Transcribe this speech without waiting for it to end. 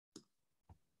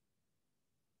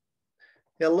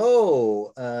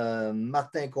Hello,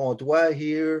 Martin Comtois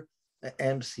here,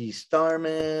 MC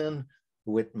Starman,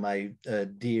 with my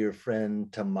dear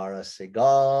friend Tamara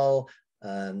Segal,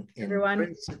 in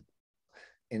Everyone.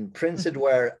 Prince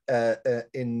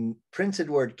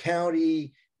Edward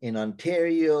County in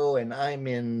Ontario, and I'm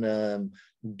in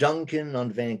Duncan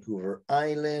on Vancouver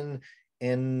Island.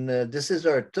 And this is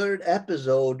our third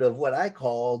episode of what I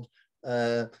called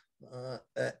an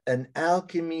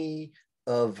alchemy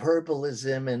of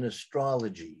herbalism and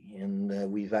astrology.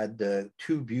 And we've had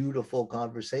two beautiful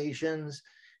conversations.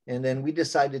 And then we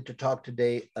decided to talk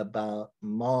today about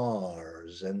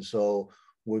Mars. And so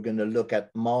we're going to look at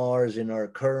Mars in our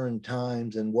current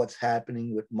times and what's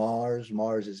happening with Mars.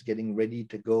 Mars is getting ready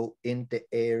to go into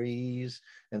Aries.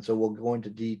 And so we'll go into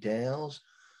details.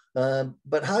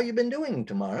 But how you been doing,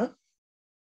 Tamara?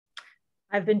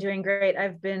 I've been doing great.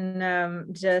 I've been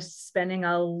just spending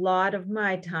a lot of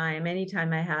my time,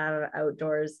 anytime I have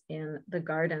outdoors in the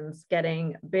gardens,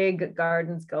 getting big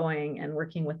gardens going and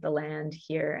working with the land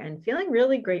here and feeling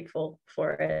really grateful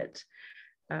for it.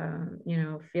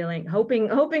 Hoping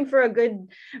for a good,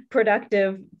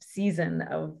 productive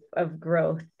season of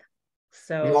growth.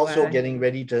 You're So also getting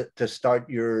ready to start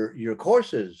your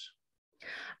courses.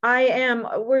 I am.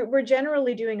 We're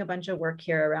generally doing a bunch of work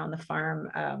here around the farm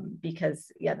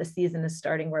because the season is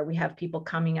starting where we have people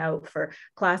coming out for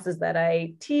classes that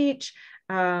I teach.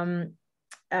 And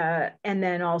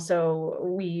then also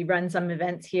we run some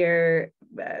events here,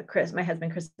 Chris, my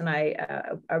husband, Chris, and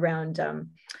I around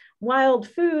wild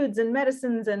foods and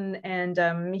medicines.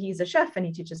 And he's a chef and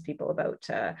he teaches people about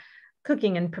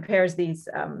cooking and prepares these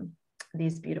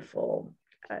beautiful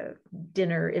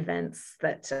dinner events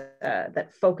that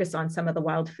focus on some of the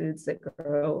wild foods that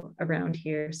grow around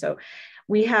here. So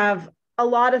we have a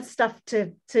lot of stuff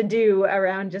to do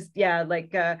around just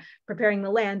preparing the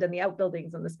land and the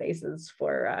outbuildings and the spaces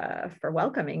for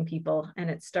welcoming people. And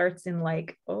it starts in 10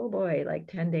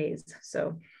 days.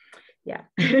 So yeah.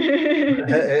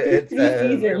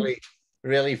 It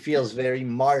really feels very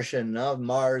Martian. No?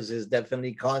 Mars is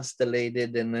definitely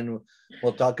constellated, and then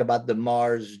we'll talk about the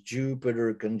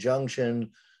Mars-Jupiter conjunction.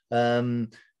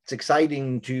 It's an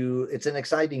exciting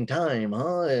time,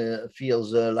 huh? It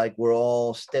feels like we're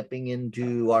all stepping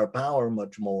into our power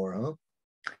much more, huh?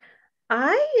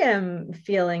 I am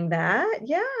feeling that,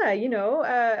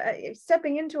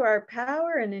 stepping into our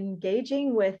power and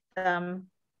engaging with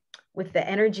the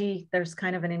energy. There's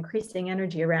kind of an increasing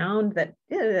energy around that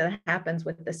happens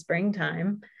with the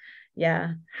springtime.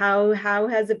 Yeah. How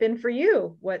has it been for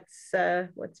you? What's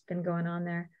been going on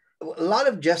there? A lot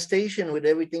of gestation with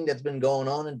everything that's been going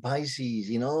on in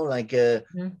Pisces, I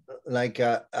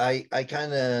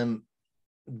kind of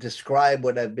describe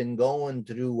what I've been going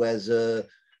through as a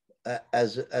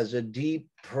deep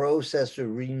process of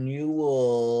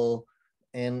renewal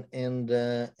and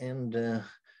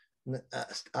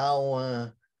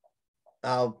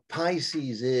how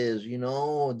Pisces is,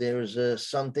 there's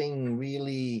something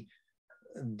really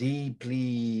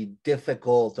deeply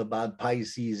difficult about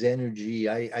Pisces energy.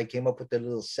 I came up with a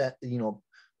little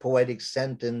poetic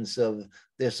sentence of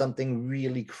there's something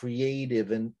really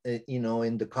creative and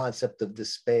in the concept of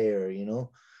despair,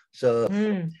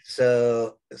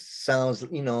 so sounds,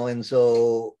 and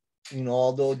so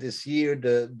although this year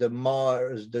the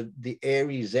Mars, the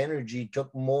Aries energy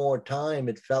took more time,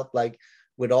 it felt like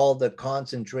with all the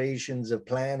concentrations of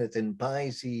planets in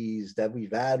Pisces that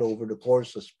we've had over the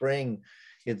course of spring,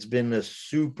 it's been a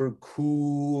super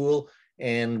cool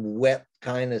and wet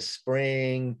kind of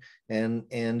spring, and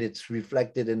it's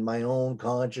reflected in my own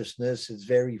consciousness. It's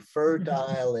very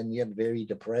fertile and yet very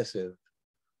depressive.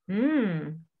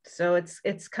 So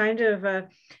it's kind of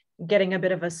getting a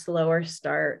bit of a slower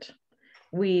start.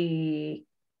 We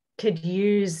could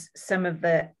use some of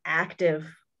the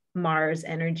active Mars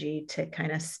energy to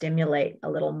kind of stimulate a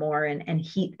little more and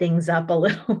heat things up a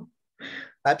little.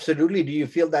 Absolutely. Do you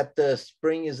feel that the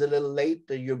spring is a little late,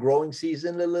 your growing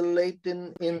season a little late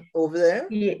in over there?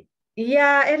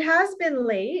 Yeah, it has been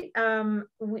late.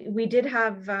 We did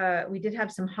have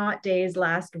some hot days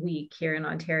last week here in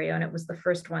Ontario, and it was the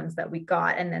first ones that we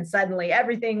got. And then suddenly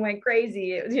everything went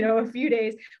crazy. It was, a few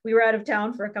days. We were out of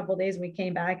town for a couple of days, and we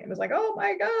came back, and it was like, oh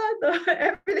my God,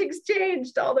 everything's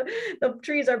changed. All the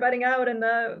trees are budding out, and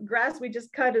the grass we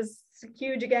just cut is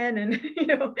huge again. And,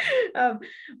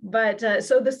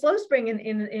 so the slow spring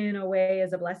in a way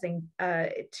is a blessing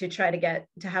to try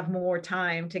to have more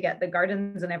time to get the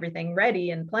gardens and everything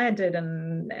ready and planted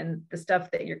and the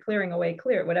stuff that you're clearing away,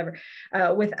 whatever,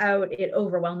 without it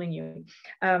overwhelming you.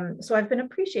 So I've been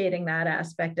appreciating that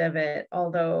aspect of it,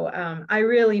 although I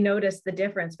really noticed the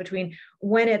difference between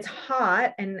when it's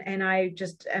hot and I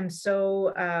just am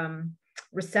so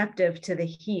receptive to the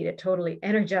heat. It totally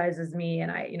energizes me, and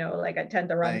I tend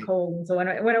to run cold. And so when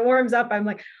it warms up, I'm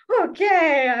like,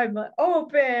 okay, I'm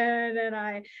open, and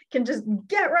I can just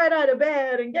get right out of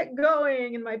bed and get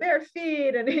going in my bare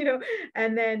feet, and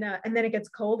and then it gets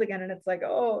cold again, and it's like,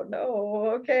 oh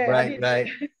no, okay, I need to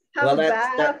have a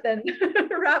bath and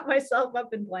wrap myself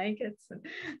up in blankets. And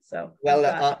so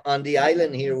on the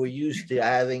island here, we're used to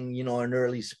having an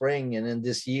early spring, and then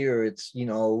this year it's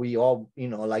we all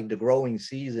like the growing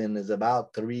season is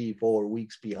about 3-4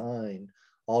 weeks behind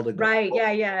all the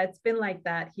yeah, it's been like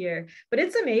that here, but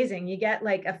it's amazing. You get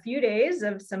like a few days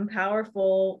of some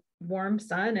powerful warm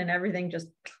sun and everything just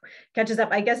catches up,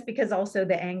 I guess, because also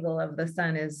the angle of the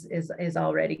sun is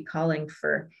already calling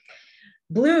for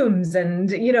blooms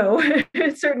and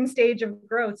a certain stage of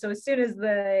growth. So as soon as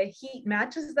the heat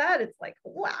matches that, it's like,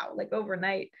 wow, like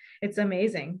overnight, it's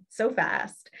amazing, so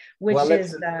fast, which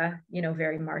is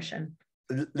very Martian.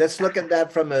 Let's look at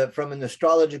that from an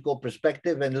astrological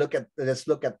perspective, and let's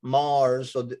look at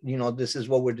Mars. So this is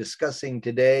what we're discussing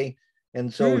today.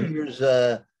 And so here's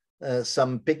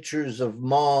some pictures of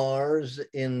Mars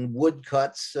in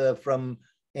woodcuts from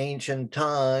ancient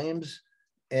times.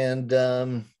 And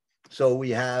so we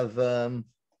have, the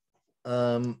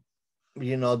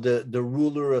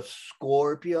ruler of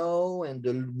Scorpio and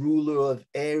the ruler of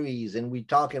Aries. And we're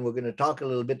going to talk a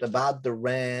little bit about the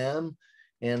ram.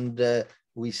 And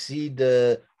we see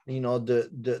the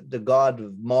god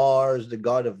of Mars, the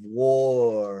god of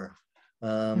war,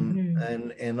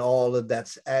 and all of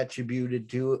that's attributed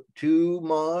to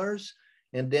Mars.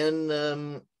 And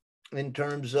then in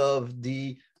terms of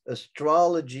the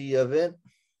astrology of it,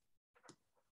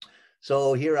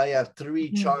 so here I have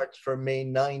 3 charts for May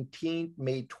 19th,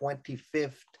 May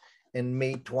 25th, and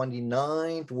May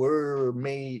 29th. We're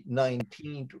May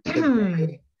 19th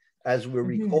today as we're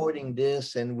recording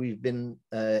this, and we've been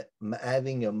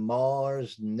having a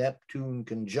Mars-Neptune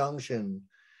conjunction.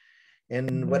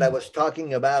 And what I was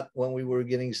talking about when we were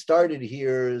getting started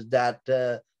here is that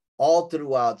all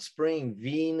throughout spring,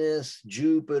 Venus,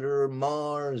 Jupiter,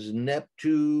 Mars,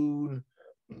 Neptune,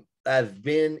 I've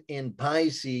been in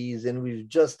Pisces, and we've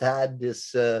just had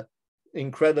this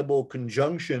incredible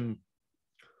conjunction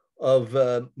of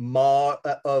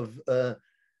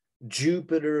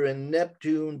Jupiter and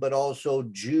Neptune, but also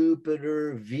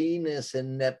Jupiter, Venus,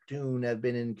 and Neptune have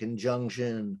been in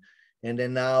conjunction. And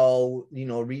then now,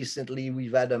 recently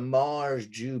we've had a Mars,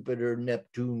 Jupiter,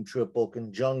 Neptune triple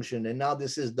conjunction. And now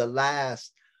this is the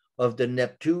last of the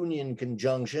Neptunian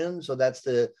conjunction. So that's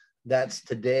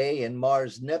today. And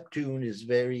Mars Neptune is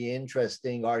very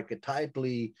interesting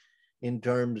archetypally in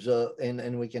terms of,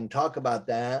 and we can talk about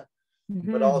that,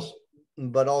 but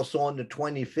also on the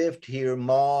 25th here,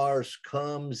 Mars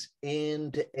comes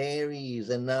into Aries,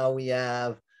 and now we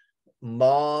have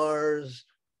Mars,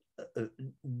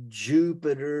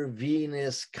 Jupiter,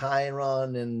 Venus,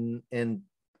 Chiron, and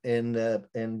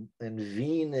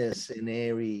Venus in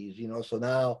Aries, so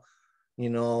now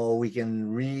we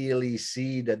can really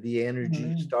see that the energy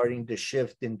is starting to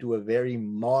shift into a very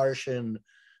Martian,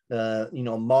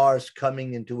 Mars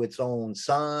coming into its own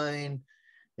sign.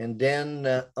 And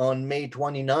then on May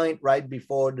 29th, right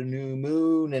before the new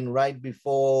moon and right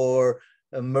before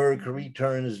Mercury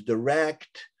turns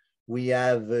direct, we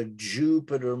have a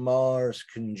Jupiter-Mars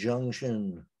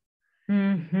conjunction.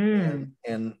 And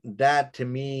that, to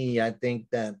me, I think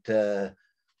that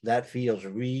that feels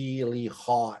really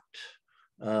hot.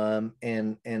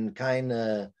 And kind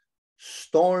of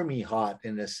stormy hot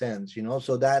in a sense,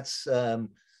 so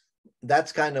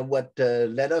that's kind of what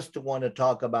led us to want to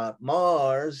talk about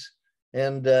Mars.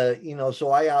 And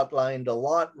so I outlined a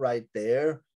lot right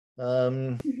there.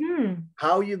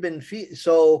 How you've been feeling.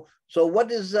 So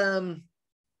what is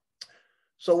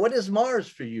Mars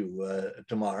for you,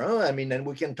 Tamara? I mean, and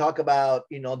we can talk about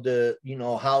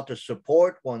how to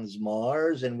support one's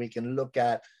Mars, and we can look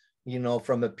at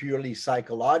from a purely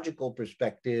psychological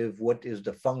perspective, what is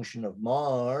the function of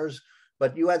Mars?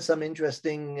 But you had some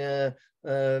interesting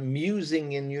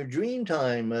musing in your dream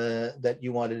time that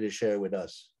you wanted to share with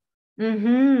us.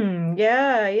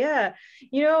 Yeah.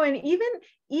 And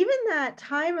even that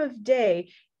time of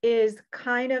day is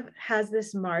kind of has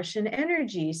this Martian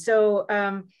energy. So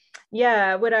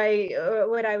Yeah, what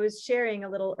I was sharing a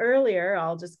little earlier,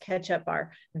 I'll just catch up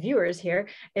our viewers here,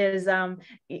 is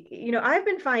I've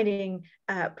been finding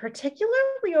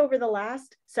particularly over the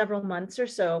last several months or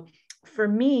so, for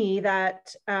me,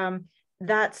 that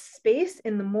that space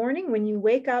in the morning when you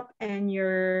wake up and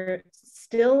you're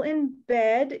still in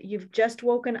bed, you've just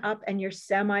woken up and you're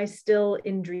semi still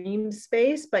in dream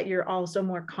space, but you're also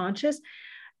more conscious,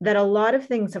 that a lot of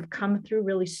things have come through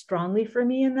really strongly for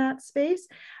me in that space,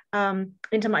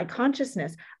 into my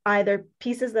consciousness, either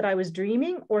pieces that I was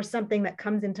dreaming or something that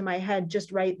comes into my head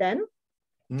just right then.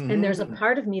 Mm-hmm. And there's a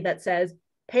part of me that says,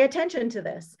 pay attention to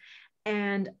this.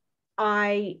 And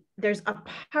there's a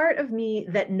part of me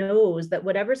that knows that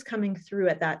whatever's coming through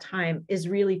at that time is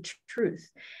really truth.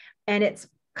 And it's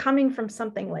coming from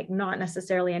something like not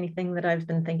necessarily anything that I've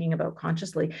been thinking about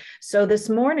consciously. So this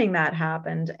morning that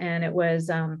happened, and it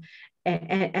was,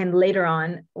 and later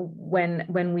on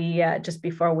when we, just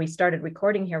before we started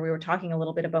recording here, we were talking a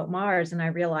little bit about Mars, and I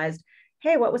realized,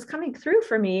 hey, what was coming through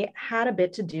for me had a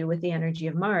bit to do with the energy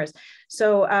of Mars.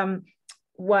 So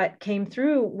what came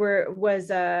through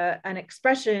was an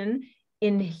expression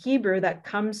in Hebrew that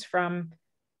comes from,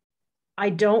 I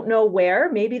don't know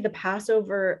where, maybe the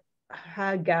Passover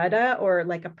Haggadah, or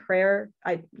like a prayer.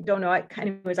 I don't know. I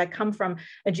come from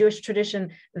a Jewish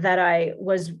tradition that I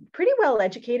was pretty well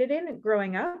educated in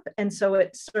growing up, and so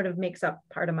it sort of makes up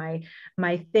part of my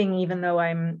thing, even though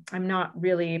I'm not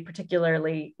really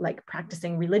particularly like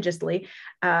practicing religiously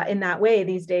in that way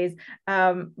these days.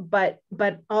 But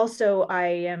also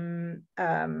I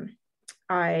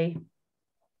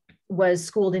was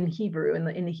schooled in Hebrew,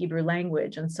 in the Hebrew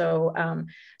language, and so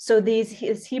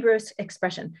his Hebrew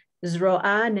expression Zroa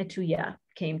Netuya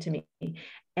came to me,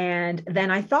 and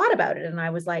then I thought about it, and I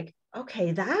was like,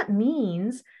 okay, that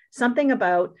means something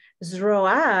about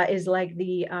Zroa is like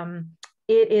the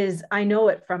it is, I know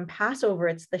it from Passover,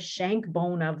 it's the shank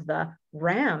bone of the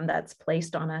ram that's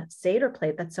placed on a Seder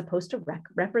plate that's supposed to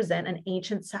represent an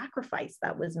ancient sacrifice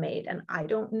that was made. And I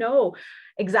don't know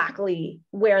exactly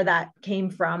where that came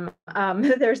from.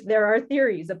 There are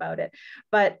theories about it,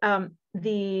 but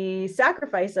the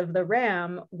sacrifice of the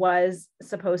ram was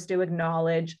supposed to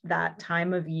acknowledge that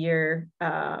time of year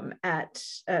going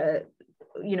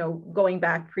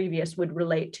back previous would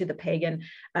relate to the pagan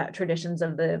traditions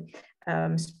of the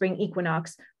spring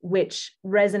equinox, which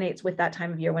resonates with that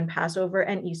time of year when Passover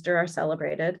and Easter are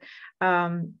celebrated.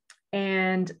 And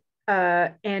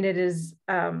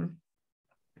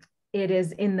it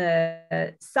is in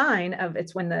the sign of,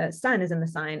 it's when the sun is in the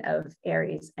sign of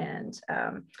Aries, and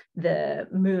the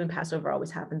moon, Passover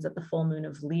always happens at the full moon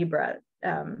of Libra.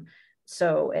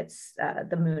 So it's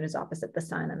the moon is opposite the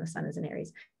sun, and the sun is in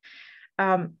Aries.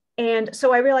 And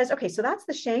so I realized, okay, so that's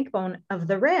the shank bone of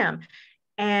the ram.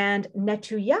 And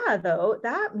netuya, though,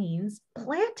 that means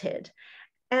planted.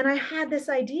 And I had this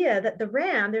idea that the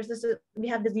ram, we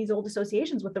have these old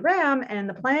associations with the ram and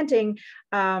the planting.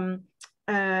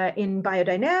 In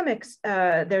biodynamics,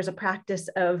 there's a practice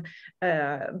of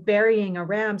burying a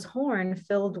ram's horn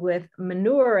filled with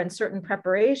manure and certain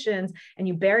preparations, and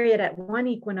you bury it at one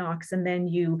equinox, and then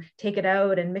you take it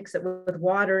out and mix it with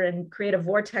water and create a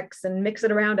vortex and mix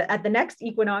it around at the next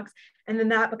equinox, and then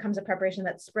that becomes a preparation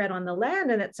that's spread on the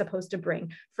land, and it's supposed to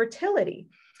bring fertility.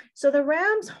 So the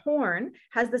ram's horn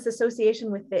has this association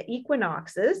with the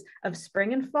equinoxes of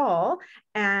spring and fall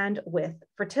and with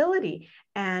fertility.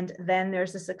 And then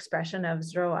there's this expression of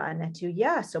Zroa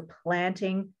Netuya, so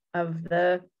planting of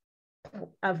the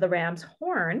ram's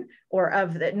horn, or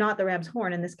of the, not the ram's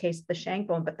horn, in this case, the shank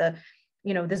bone, but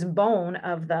this bone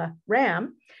of the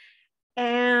ram.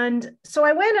 And so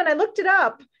I went and I looked it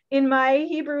up in my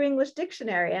Hebrew English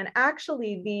dictionary, and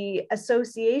actually the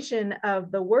association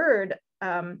of the word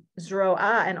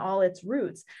Zroa and all its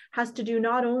roots has to do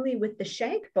not only with the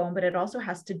shank bone, but it also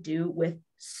has to do with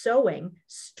sowing,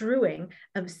 strewing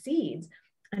of seeds.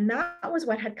 And that was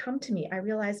what had come to me. I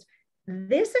realized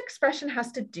this expression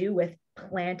has to do with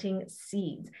planting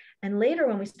seeds. And later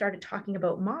when we started talking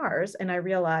about Mars, and I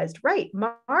realized, right,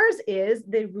 Mars is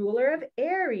the ruler of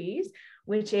Aries,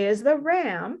 which is the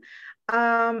ram.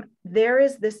 There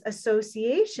is this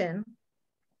association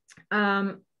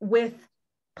with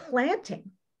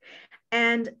planting.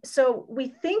 And so we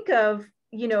think of,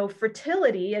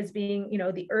 fertility as being,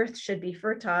 the earth should be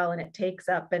fertile and it takes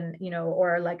up, and,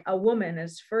 or like a woman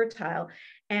is fertile.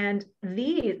 And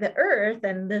the earth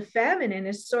and the feminine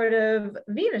is sort of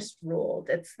Venus ruled.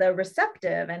 It's the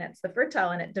receptive and it's the fertile,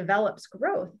 and it develops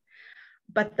growth.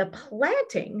 But the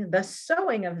planting, the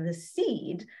sowing of the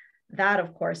seed, that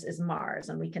of course is Mars.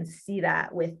 And we can see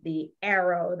that with the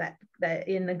arrow that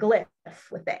in the glyphs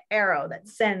with the arrow that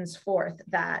sends forth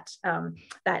that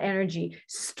that energy,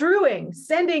 strewing,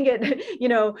 sending it,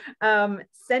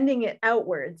 sending it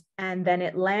outwards, and then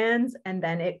it lands and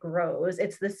then it grows.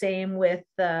 It's the same with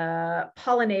the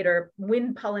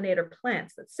wind pollinator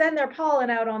plants that send their pollen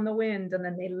out on the wind, and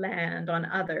then they land on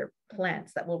other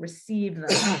plants that will receive them.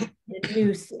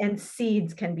 And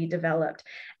seeds can be developed.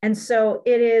 And so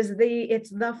it's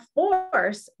the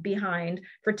force behind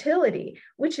fertility,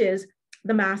 which is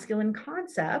the masculine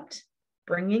concept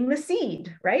bringing the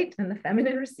seed, right? And the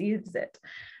feminine receives it.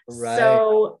 Right.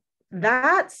 So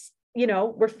that's,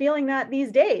 we're feeling that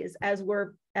these days as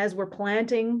we're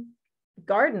planting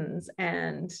gardens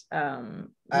and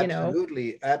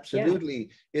absolutely. Yeah.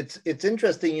 It's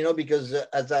interesting, because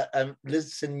as I'm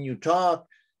listening you talk,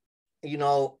 you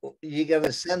get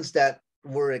a sense that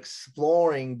we're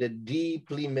exploring the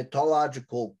deeply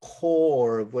mythological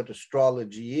core of what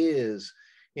astrology is.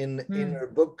 In her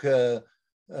book, The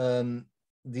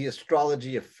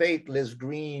Astrology of Fate, Liz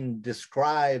Green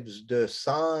describes the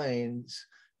signs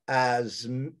as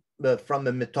from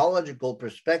a mythological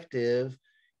perspective,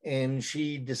 and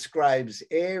she describes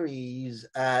Aries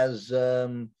as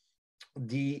the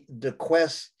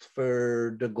quest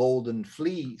for the golden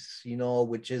fleece,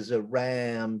 which is a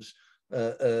ram's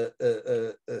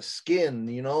skin,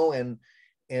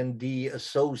 and the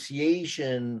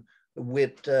association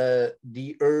with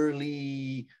the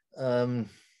early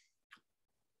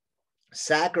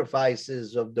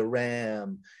sacrifices of the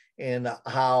ram, and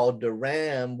how the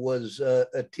ram was a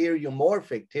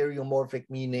teriomorphic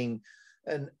meaning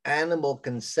an animal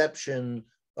conception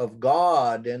of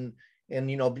God. And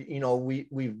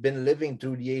we've been living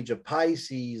through the age of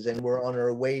Pisces, and we're on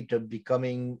our way to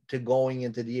going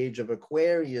into the age of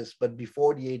Aquarius. But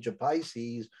before the age of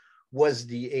Pisces was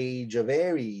the age of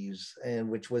Aries, and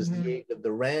which was the age of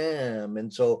the ram.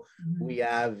 And so we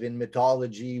have in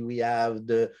mythology, we have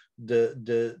the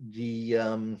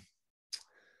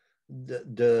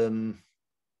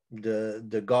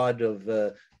god of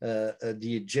the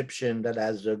Egyptian that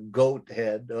has a goat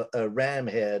head, a ram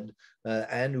head,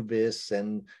 Anubis,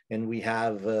 and we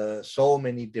have so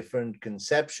many different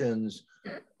conceptions,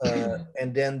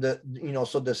 and then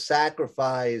so the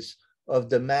sacrifice of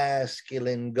the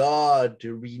masculine god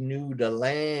to renew the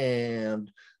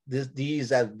land. These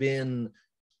have been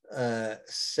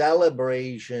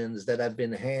celebrations that have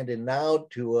been handed out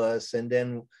to us, and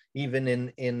then even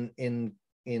in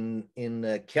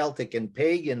Celtic and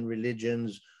pagan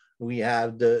religions, we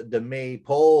have the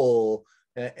Maypole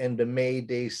and the May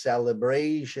Day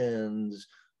celebrations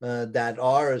that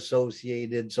are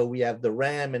associated. So we have the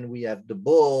ram and we have the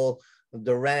bull.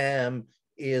 The ram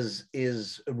is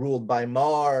ruled by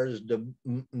Mars. The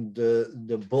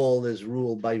bull is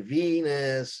ruled by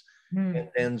Venus.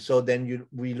 And so then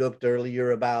we looked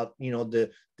earlier about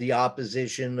the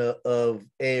opposition of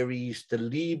Aries to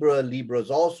Libra. Libra is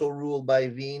also ruled by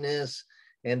Venus,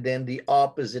 and then the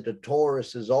opposite of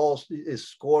Taurus is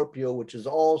Scorpio, which is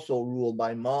also ruled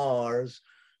by Mars.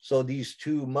 So these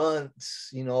 2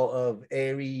 months, of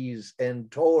Aries and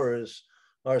Taurus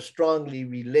are strongly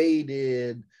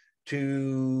related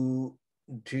to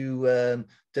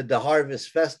the harvest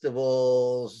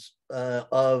festivals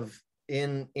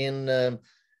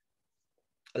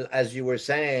as you were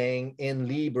saying, in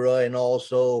Libra, and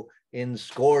also in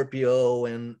Scorpio,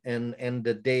 and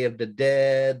the Day of the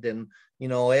Dead, and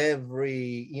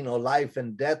every life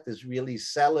and death is really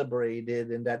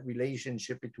celebrated in that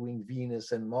relationship between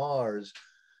Venus and Mars.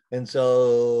 And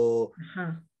so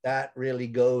that really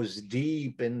goes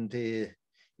deep into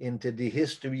the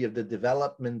history of the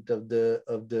development of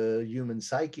the human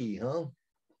psyche, huh?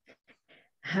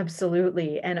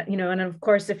 Absolutely. And, and of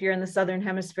course, if you're in the Southern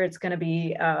hemisphere, it's going to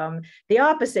be the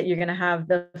opposite. You're going to have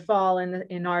the fall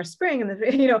in our spring,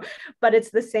 and but it's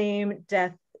the same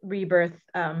death, rebirth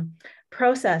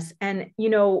process. And,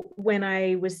 when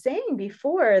I was saying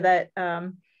before that,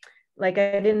 like,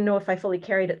 I didn't know if I fully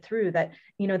carried it through that,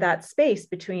 that space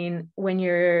between when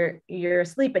you're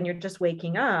asleep and you're just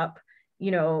waking up,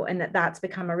 and that's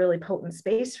become a really potent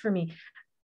space for me.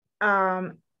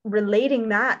 Relating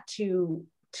that to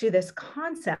this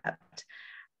concept,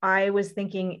 I was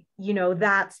thinking,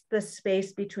 that's the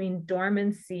space between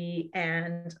dormancy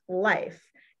and life,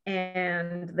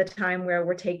 and the time where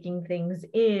we're taking things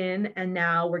in, and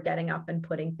now we're getting up and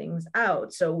putting things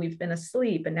out. So we've been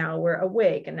asleep, and now we're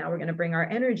awake, and now we're going to bring our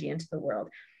energy into the world.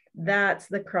 That's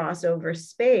the crossover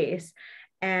space.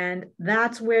 And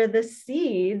that's where the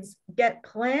seeds get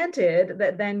planted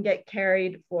that then get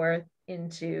carried forth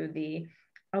into the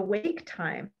awake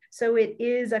time. So it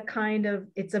is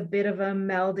it's a bit of a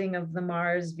melding of the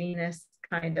Mars Venus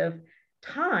kind of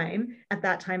time at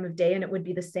that time of day. And it would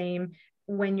be the same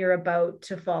when you're about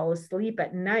to fall asleep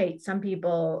at night. Some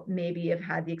people maybe have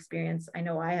had the experience, I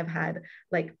know I have had,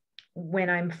 like when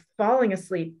I'm falling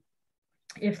asleep,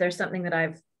 if there's something that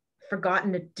I've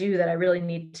forgotten to do that I really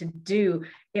need to do,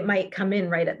 it might come in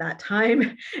right at that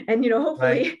time. And,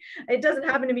 hopefully it doesn't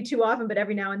happen to me too often, but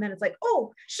every now and then it's like,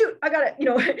 oh, shoot, I got it,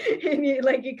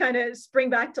 and you kind of spring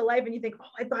back to life and you think, oh,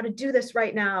 I got to do this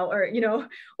right now.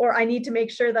 Or I need to make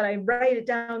sure that I write it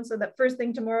down so that first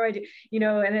thing tomorrow I do,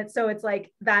 and it's like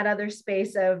that other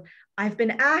space of I've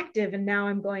been active and now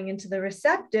I'm going into the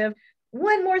receptive.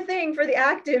 One more thing for the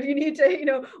active, you need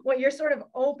to, what you're sort of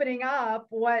opening up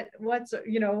what's,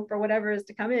 for whatever is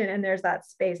to come in, and there's that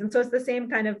space. And so it's the same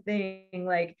kind of thing,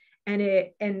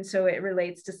 and so it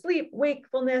relates to sleep,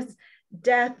 wakefulness,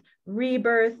 death,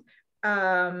 rebirth,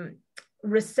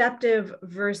 receptive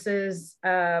versus,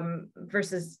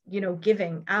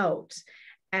 giving out.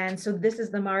 And so this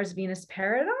is the Mars Venus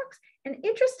paradox. And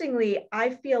interestingly, I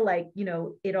feel like,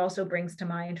 it also brings to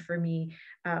mind for me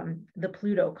the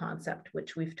Pluto concept,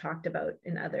 which we've talked about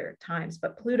in other times,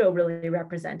 but Pluto really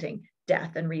representing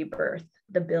death and rebirth,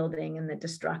 the building and the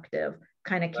destructive,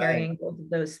 kind of carrying both of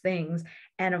those things.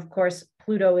 And of course,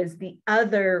 Pluto is the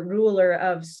other ruler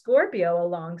of Scorpio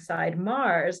alongside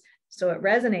Mars, so it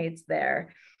resonates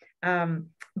there.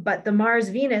 But the Mars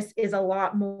Venus is a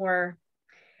lot more,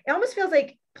 it almost feels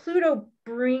like Pluto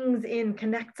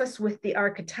connects us with the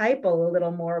archetypal a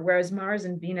little more, whereas Mars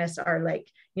and Venus are like,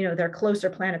 they're closer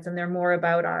planets and they're more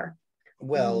about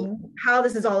how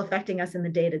this is all affecting us in the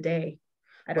day to day.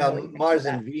 Mars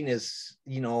and Venus,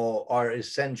 are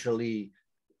essentially,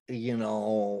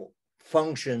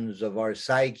 functions of our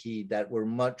psyche that we're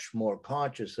much more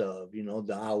conscious of,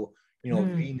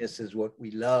 Venus is what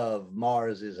we love.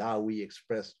 Mars is how we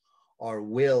express our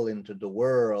will into the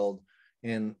world.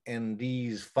 And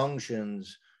these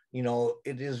functions,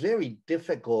 it is very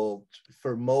difficult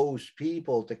for most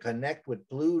people to connect with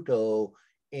Pluto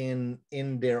in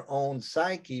their own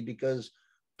psyche, because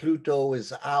Pluto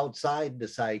is outside the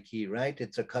psyche, right?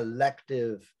 It's a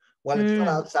collective. Well, it's not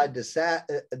outside the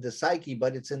psyche,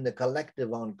 but it's in the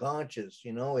collective unconscious.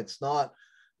 It's not.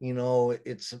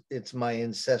 It's my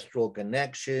ancestral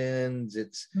connections.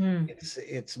 It's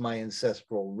my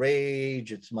ancestral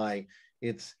rage.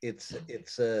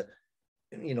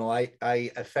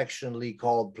 I affectionately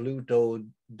call Pluto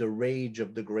the rage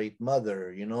of the Great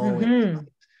Mother.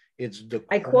 It's the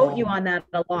I quote you on that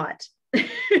a lot.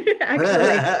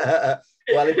 Actually.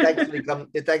 Well,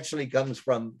 it actually comes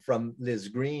from Liz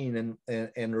Green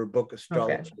and her book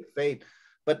Astrology of Fate.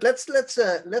 But let's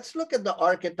look at the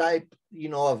archetype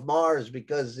of Mars,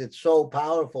 because it's so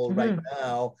powerful right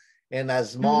now. And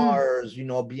as Mars,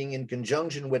 being in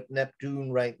conjunction with Neptune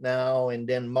right now, and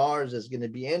then Mars is going to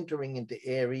be entering into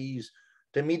Aries,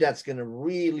 to me, that's going to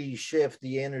really shift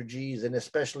the energies, and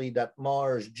especially that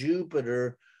Mars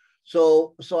Jupiter.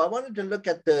 So I wanted to look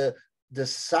at the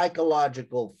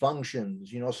psychological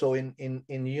functions, so in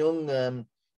Jung,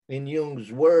 in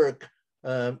Jung's work,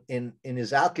 in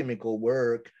his alchemical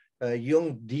work,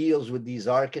 Jung deals with these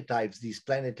archetypes, these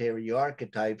planetary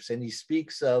archetypes, and he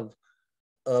speaks of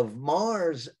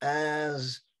Mars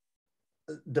as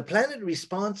the planet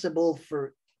responsible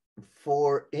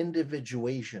for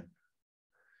individuation,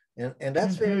 and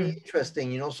that's very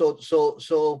interesting.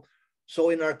 So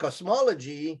in our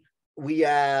cosmology, we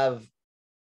have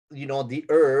the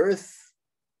Earth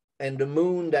and the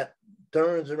moon that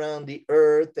turns around the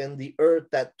Earth, and the Earth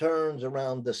that turns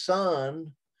around the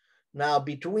sun. Now,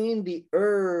 between the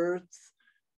Earth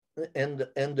and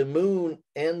the moon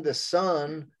and the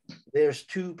sun, there's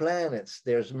two planets.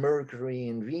 There's Mercury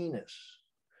and Venus.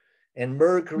 And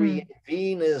Mercury and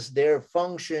Venus, their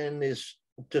function is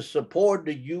to support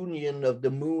the union of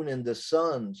the moon and the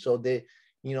sun. So they're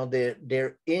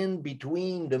in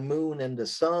between the moon and the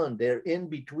sun. They're in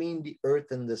between the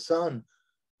Earth and the sun.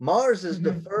 Mars is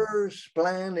the first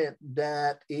planet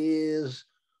that is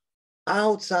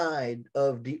outside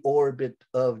of the orbit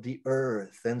of the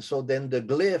Earth. And so then the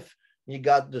glyph, you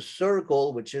got the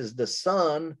circle, which is the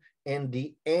sun, and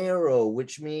the arrow,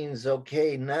 which means,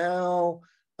 okay, now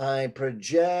I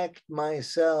project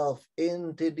myself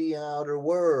into the outer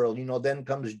world. Then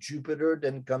comes Jupiter,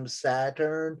 then comes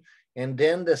Saturn, and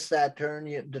then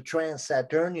the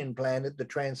trans-Saturnian planet, the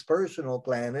transpersonal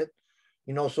planet.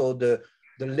 So the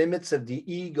limits of the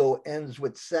ego ends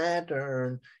with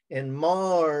Saturn, and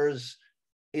Mars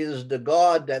is the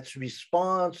god that's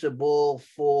responsible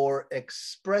for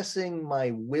expressing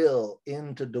my will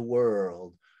into the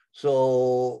world.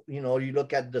 So, you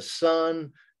look at the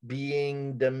sun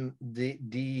being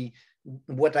the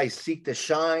what I seek to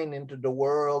shine into the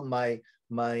world, my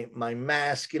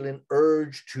masculine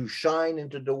urge to shine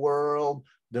into the world.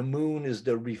 The moon is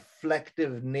the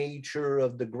reflective nature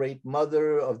of the great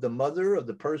mother, of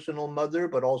the personal mother,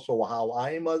 but also how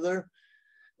I mother.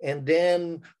 And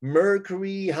then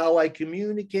Mercury, how I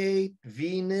communicate,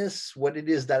 Venus, what it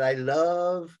is that I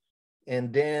love,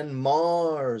 and then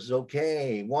Mars.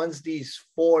 Okay, once these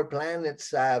four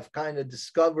planets have kind of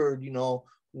discovered,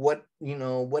 what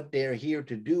they're here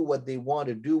to do, what they want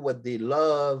to do, what they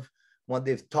love, when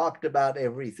they've talked about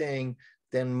everything,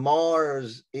 then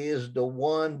Mars is the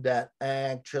one that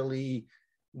actually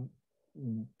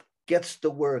gets the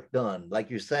work done. Like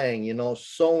you're saying,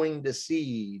 sowing the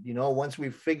seed, once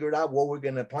we've figured out what we're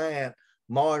going to plant,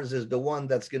 Mars is the one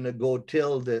that's going to go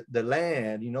till the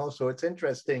land, so it's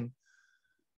interesting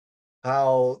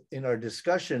how in our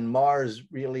discussion, Mars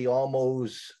really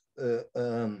almost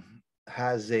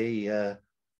has a,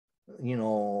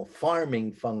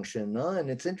 farming function. And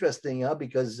it's interesting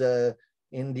because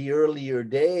in the earlier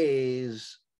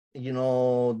days,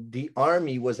 the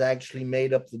army was actually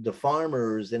made up of the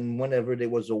farmers. And whenever there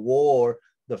was a war,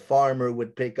 the farmer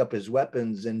would pick up his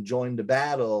weapons and join the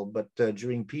battle. But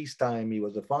during peacetime, he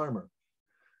was a farmer.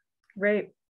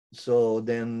 Right. So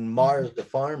then Mars, the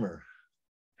farmer.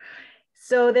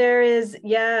 So there is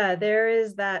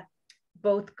that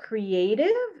both creative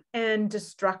and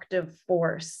destructive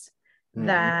force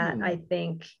that I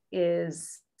think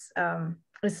is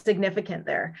significant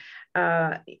there.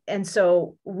 And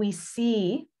so we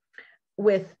see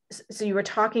so you were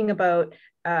talking about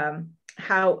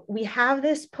how we have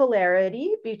this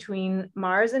polarity between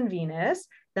Mars and Venus,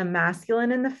 the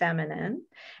masculine and the feminine,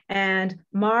 and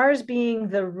Mars being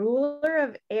the ruler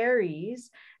of Aries.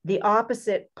 The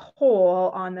opposite pole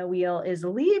on the wheel is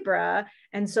Libra.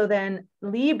 And so then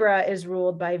Libra is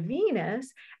ruled by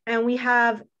Venus. And we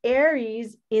have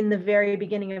Aries in the very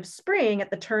beginning of spring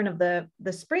at the turn of the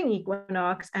spring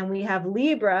equinox. And we have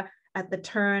Libra at the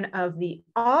turn of the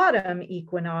autumn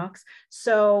equinox.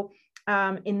 So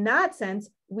in that sense,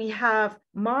 we have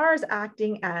Mars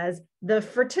acting as the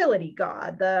fertility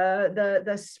god,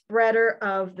 the spreader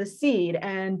of the seed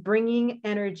and bringing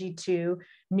energy to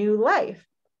new life.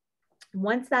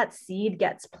 Once that seed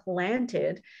gets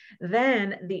planted,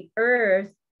 then the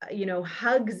earth,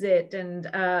 hugs it and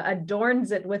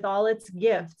adorns it with all its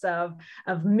gifts of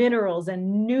minerals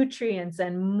and nutrients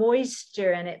and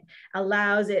moisture, and it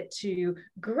allows it to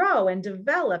grow and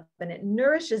develop, and it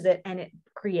nourishes it, and it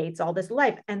creates all this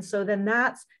life. And so then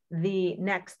that's the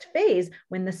next phase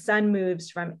when the sun moves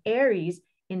from Aries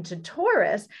into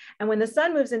Taurus. And when the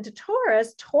sun moves into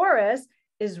Taurus, Taurus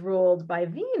is ruled by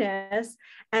Venus.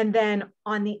 And then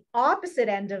on the opposite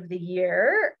end of the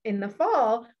year, in the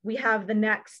fall, we have the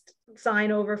next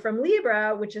sign over from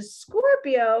Libra, which is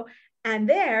Scorpio. And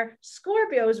there,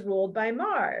 Scorpio is ruled by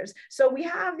Mars. So we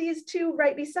have these two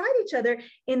right beside each other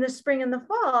in the spring and the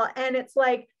fall. And it's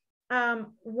like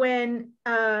when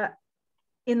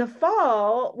in the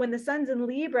fall, when the sun's in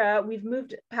Libra, we've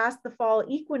moved past the fall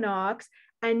equinox,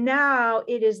 and now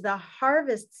it is the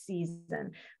harvest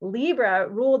season. Libra,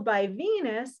 ruled by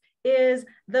Venus, is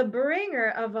the bringer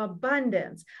of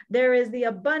abundance. There is the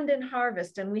abundant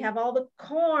harvest, and we have all the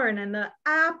corn and the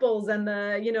apples and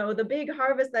the big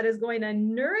harvest that is going to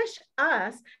nourish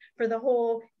us for the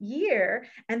whole year.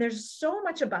 And there's so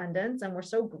much abundance, and we're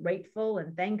so grateful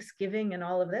and Thanksgiving and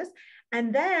all of this.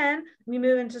 And then we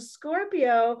move into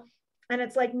Scorpio, and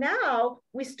it's like now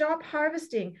we stop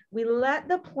harvesting. We let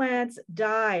the plants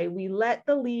die. We let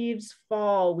the leaves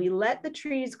fall. We let the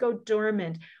trees go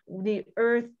dormant. The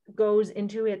earth goes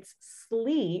into its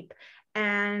sleep,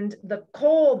 and the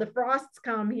cold, the frosts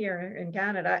come here in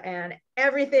Canada, and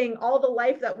everything, all the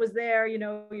life that was there,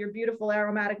 your beautiful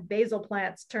aromatic basil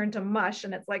plants turn to mush,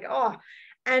 and it's like, oh.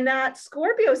 And that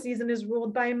Scorpio season is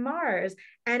ruled by Mars,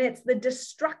 and it's the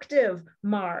destructive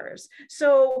Mars.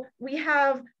 So we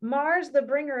have Mars, the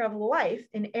bringer of life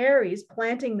in Aries,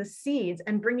 planting the seeds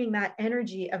and bringing that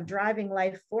energy of driving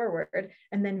life forward.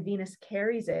 And then Venus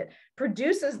carries it,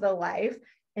 produces the life.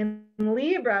 In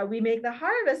Libra, we make the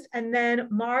harvest, and then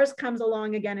Mars comes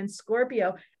along again in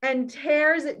Scorpio and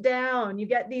tears it down. You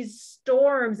get these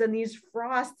storms and these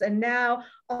frosts, and now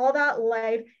all that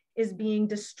life is being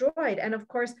destroyed. And of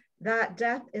course, that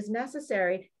death is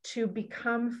necessary to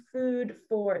become food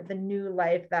for the new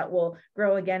life that will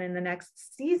grow again in the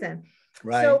next season.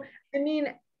 Right. So, I mean,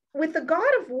 with the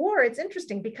god of war, it's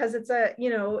interesting because it's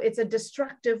a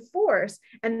destructive force.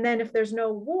 And then if there's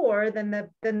no war, then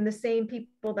the same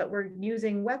people that were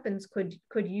using weapons could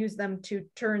use them to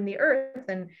turn the earth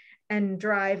and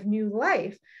drive new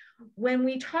life. when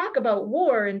we talk about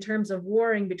war in terms of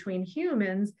warring between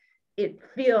humans, to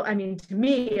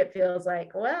me, it feels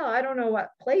like, well, I don't know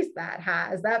what place that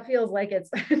has. That feels like it's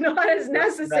not as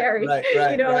necessary, right.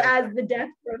 as the death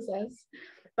process.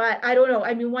 But I don't know.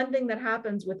 I mean, one thing that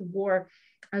happens with war,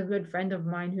 a good friend of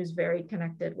mine who's very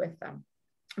connected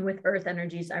with earth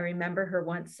energies, I remember her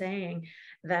once saying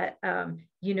that,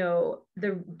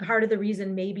 the part of the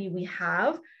reason maybe we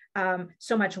have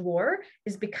so much war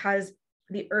is because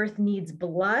the earth needs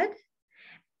blood.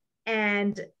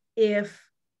 And if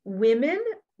women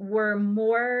were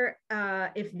more,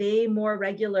 if they more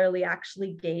regularly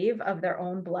actually gave of their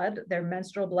own blood, their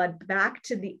menstrual blood, back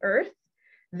to the earth,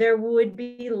 there would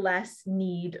be less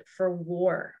need for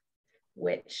war,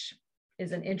 which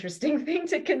is an interesting thing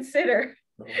to consider.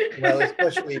 Well,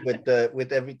 especially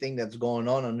with everything that's going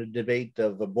on the debate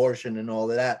of abortion and all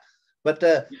of that. But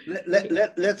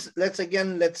let's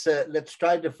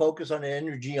try to focus on the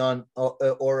energy on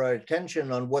or our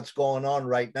attention on what's going on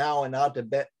right now and how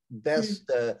to best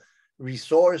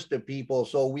resource the people.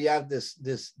 So we have this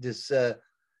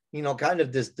kind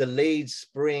of this delayed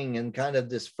spring and kind of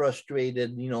this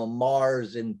frustrated,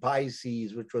 Mars in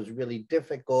Pisces, which was really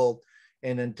difficult.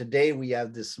 And then today we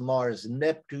have this Mars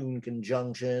Neptune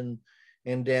conjunction,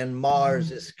 and then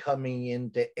Mars is coming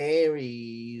into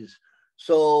Aries.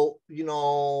 So,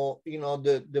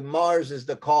 the Mars is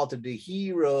the call to the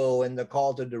hero and the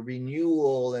call to the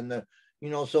renewal and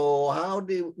so how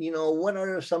what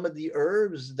are some of the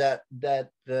herbs that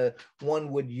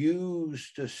one would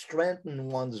use to strengthen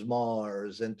one's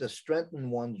Mars and to strengthen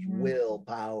one's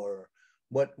willpower?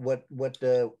 What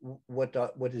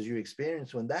is your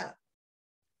experience with that?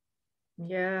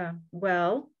 Yeah,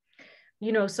 well,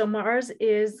 so Mars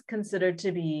is considered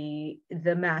to be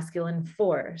the masculine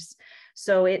force.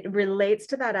 So it relates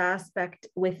to that aspect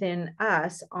within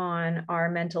us on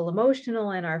our mental, emotional,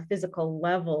 and our physical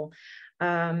level.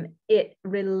 It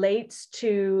relates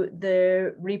to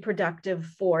the reproductive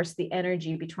force, the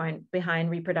energy behind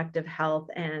reproductive health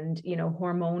and,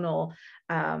 hormonal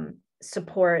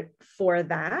support for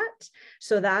that.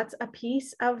 So that's a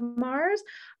piece of Mars.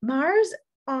 Mars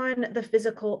on the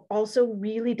physical also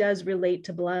really does relate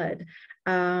to blood.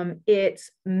 Its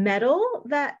metal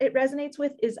that it resonates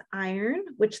with is iron,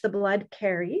 which the blood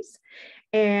carries.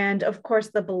 And of course,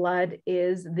 the blood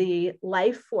is the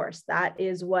life force. That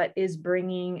is what is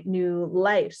bringing new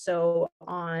life. So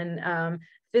on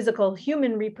physical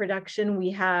human reproduction,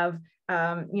 we have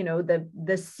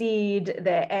the seed,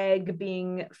 the egg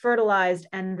being fertilized,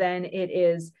 and then it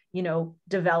is,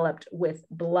 developed with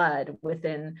blood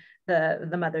within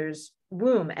the mother's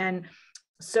womb. And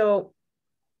so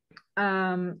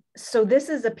this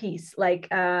is a piece like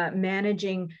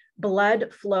managing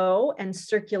blood flow and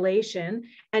circulation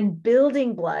and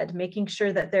building blood, making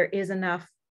sure that there is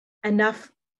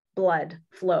enough blood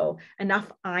flow,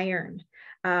 enough iron.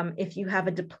 If you have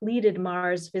a depleted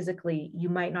Mars physically, you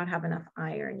might not have enough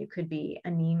iron. You could be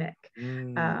anemic,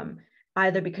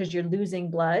 either because you're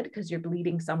losing blood, because you're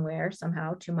bleeding somewhere,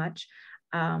 somehow too much,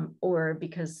 or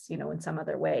because, in some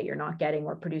other way you're not getting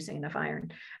or producing enough iron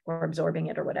or absorbing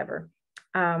it or whatever.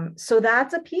 So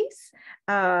that's a piece.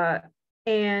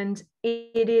 And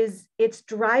it's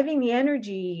driving the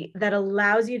energy that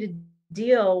allows you to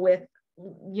deal with,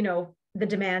 the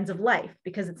demands of life,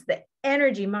 because it's the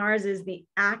energy. Mars is the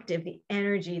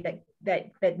energy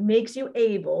that makes you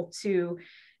able to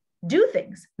do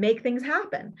things, make things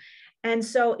happen. And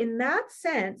so in that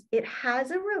sense, it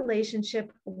has a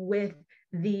relationship with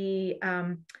the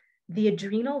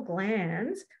adrenal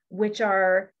glands, which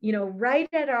are, right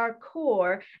at our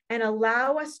core and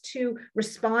allow us to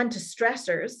respond to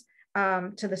stressors,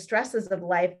 to the stresses of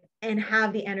life, and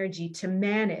have the energy to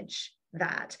manage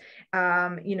that.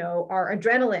 Our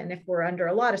adrenaline, if we're under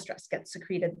a lot of stress, gets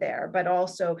secreted there, but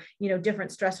also,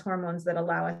 different stress hormones that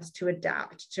allow us to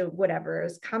adapt to whatever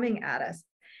is coming at us.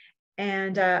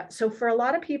 And so for a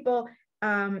lot of people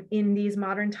in these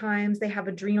modern times, they have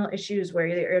adrenal issues where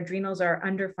their adrenals are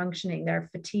under functioning, they're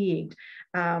fatigued,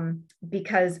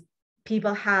 because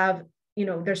people have,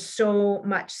 there's so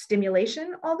much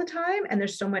stimulation all the time, and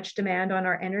there's so much demand on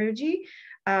our energy.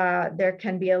 There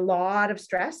can be a lot of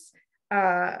stress.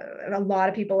 A lot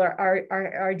of people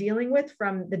are dealing with,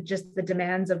 from just the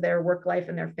demands of their work life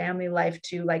and their family life,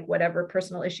 to like whatever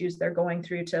personal issues they're going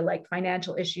through, to like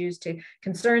financial issues, to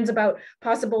concerns about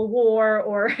possible war,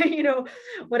 or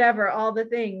whatever, all the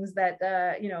things that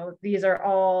these are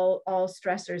all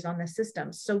stressors on the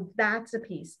system. So that's a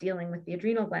piece dealing with the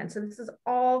adrenal gland. So this is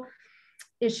all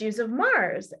issues of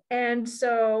Mars. And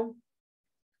so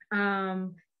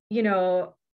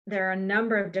there are a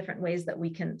number of different ways that we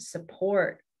can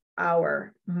support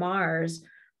our Mars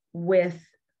with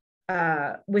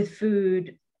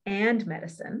food and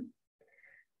medicine.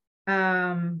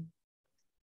 And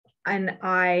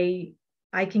I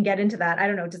can get into that. I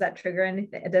don't know. Does that trigger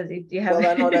anything? Do you have? Well,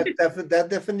 I know that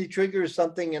definitely triggers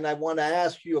something, and I want to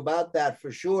ask you about that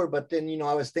for sure. But then,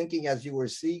 I was thinking as you were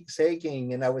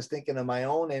saying, and I was thinking of my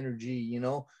own energy,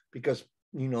 because,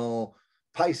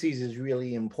 Pisces is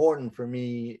really important for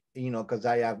me, because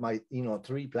I have my,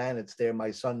 3 planets there,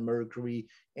 my sun, Mercury,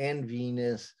 and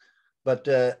Venus. But,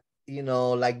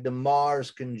 like the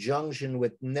Mars conjunction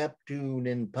with Neptune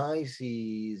in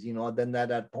Pisces, then at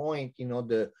that point,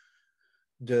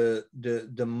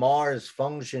 the Mars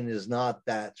function is not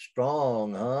that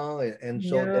strong, huh? And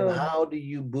so then how do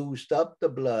you boost up the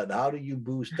blood? How do you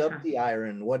boost up the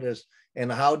iron?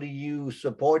 And how do you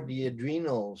support the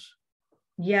adrenals?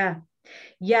 Yeah.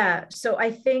 So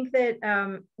I think that,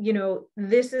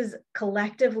 this is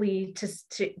collectively to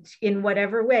in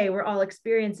whatever way, we're all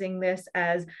experiencing this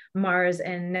as Mars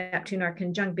and Neptune are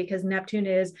conjunct, because Neptune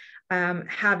is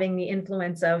having the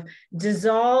influence of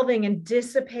dissolving and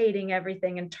dissipating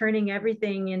everything and turning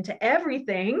everything into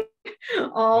everything,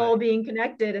 all being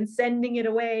connected and sending it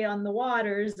away on the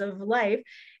waters of life.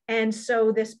 And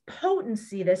so this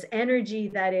potency, this energy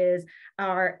that is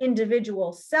our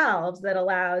individual selves, that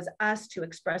allows us to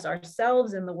express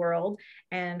ourselves in the world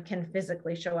and can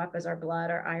physically show up as our blood,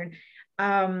 our iron,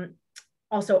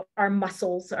 also our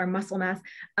muscles, our muscle mass,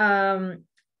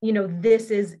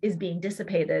 this is being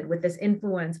dissipated with this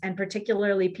influence. And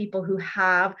particularly people who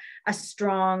have a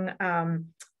strong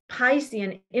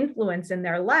Piscean influence in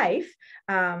their life,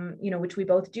 which we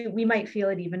both do, we might feel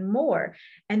it even more.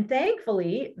 And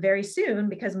thankfully, very soon,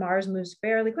 because Mars moves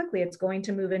fairly quickly, it's going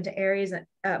to move into Aries.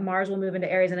 Mars will move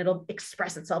into Aries, and it'll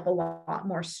express itself a lot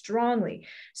more strongly.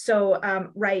 So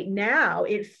right now,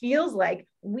 it feels like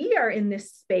we are in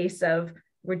this space of,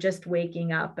 we're just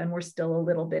waking up and we're still a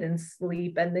little bit in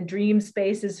sleep, and the dream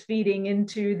space is feeding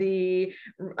into the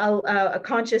a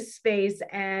conscious space,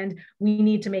 and we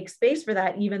need to make space for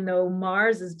that, even though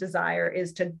Mars's desire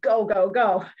is to go, go,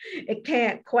 go. It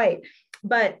can't quite,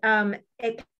 but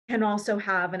it can also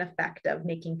have an effect of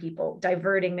making people,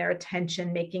 diverting their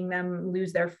attention, making them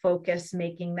lose their focus,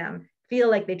 making them feel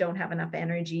like they don't have enough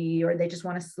energy, or they just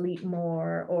want to sleep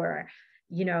more, or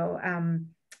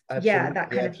that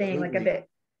kind of thing, like a bit.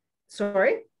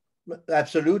 Sorry?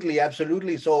 Absolutely.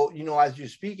 So, as you're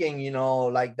speaking,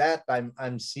 like that,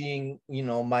 I'm seeing,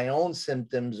 my own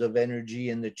symptoms of energy,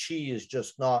 and the chi is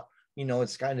just not,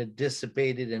 it's kind of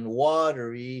dissipated and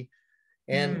watery.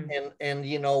 And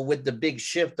with the big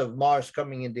shift of Mars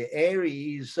coming into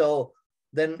Aries, so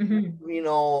then,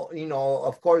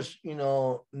 of course,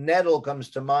 nettle comes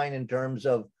to mind in terms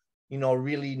of,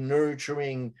 really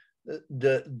nurturing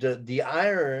the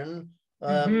iron.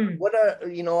 What are,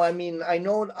 I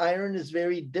know iron is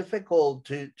very difficult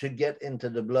to get into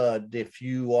the blood if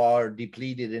you are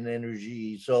depleted in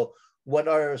energy. So what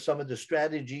are some of the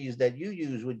strategies that you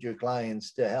use with your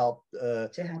clients to help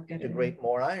integrate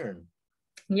more iron?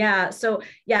 Yeah. So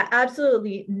yeah,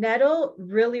 absolutely. Nettle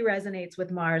really resonates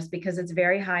with Mars because it's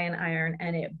very high in iron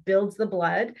and it builds the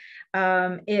blood.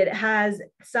 It has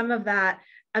some of that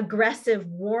aggressive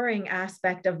warring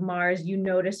aspect of Mars. You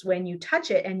notice when you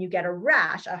touch it and you get a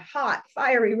rash, a hot,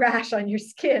 fiery rash on your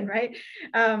skin, right?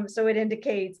 So it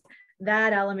indicates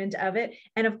that element of it.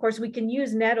 And of course, we can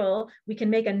use nettle. We can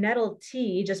make a nettle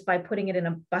tea just by putting it in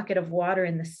a bucket of water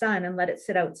in the sun and let it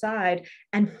sit outside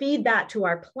and feed that to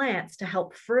our plants to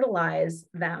help fertilize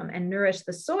them and nourish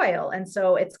the soil. And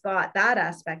so it's got that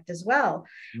aspect as well.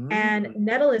 And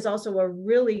nettle is also a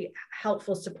really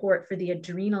helpful support for the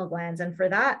adrenal glands. And for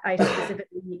that, I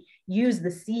specifically use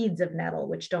the seeds of nettle,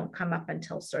 which don't come up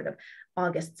until sort of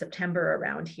August, September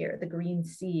around here, the green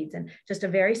seeds, and just a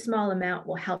very small amount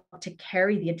will help to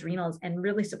carry the adrenals and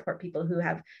really support people who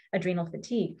have adrenal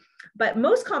fatigue. But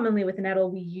most commonly with nettle,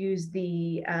 we use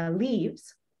the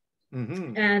leaves.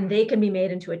 And they can be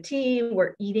made into a tea.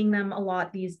 We're eating them a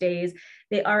lot these days.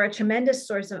 They are a tremendous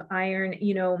source of iron,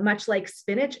 much like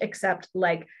spinach, except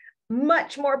like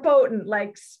much more potent,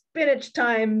 like spinach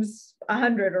times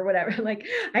 100 or whatever. Like,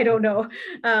 I don't know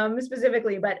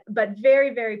specifically, but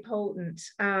very, very potent,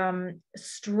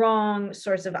 strong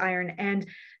source of iron. And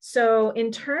so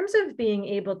in terms of being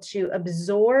able to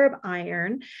absorb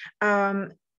iron,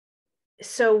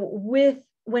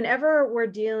 whenever we're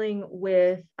dealing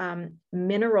with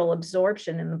mineral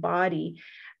absorption in the body,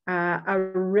 a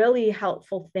really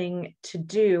helpful thing to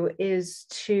do is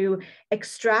to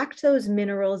extract those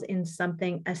minerals in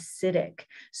something acidic.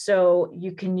 So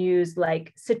you can use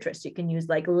like citrus, you can use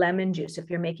like lemon juice. If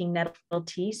you're making nettle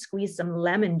tea, squeeze some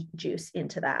lemon juice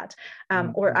into that.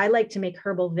 Or I like to make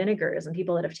herbal vinegars, and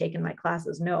people that have taken my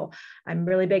classes know I'm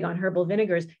really big on herbal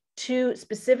vinegars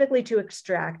specifically to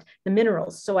extract the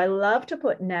minerals. So I love to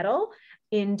put nettle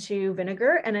into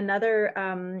vinegar, and another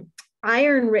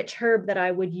iron rich herb that I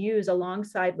would use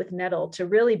alongside with nettle to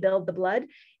really build the blood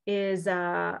is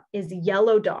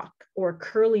yellow dock or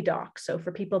curly dock. So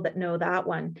for people that know that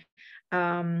one,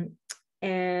 and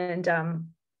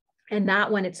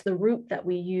that one, it's the root that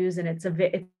we use, and it's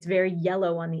very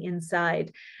yellow on the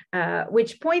inside,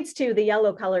 which points to the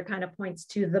yellow color, kind of points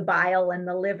to the bile and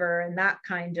the liver and that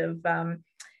kind of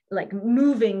like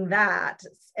moving that,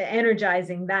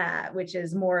 energizing that, which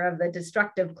is more of the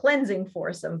destructive cleansing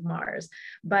force of Mars.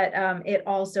 But it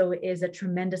also is a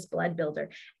tremendous blood builder.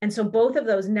 And so both of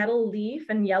those, nettle leaf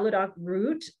and yellow dock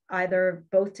root, either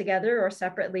both together or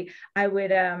separately, I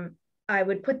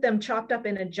would put them chopped up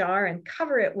in a jar and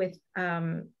cover it with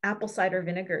apple cider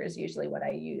vinegar is usually what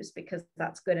I use, because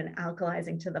that's good and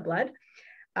alkalizing to the blood.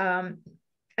 And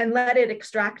let it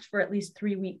extract for at least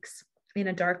 3 weeks in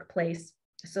a dark place,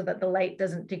 so that the light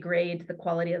doesn't degrade the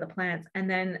quality of the plants. And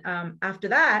then after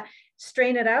that,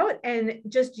 strain it out and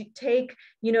just take,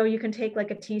 you can take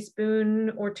like a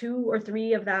teaspoon or 2 or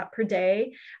 3 of that per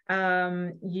day.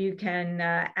 You can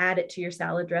add it to your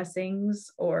salad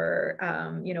dressings, or,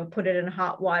 put it in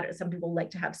hot water. Some people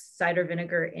like to have cider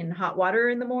vinegar in hot water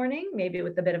in the morning, maybe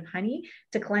with a bit of honey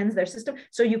to cleanse their system.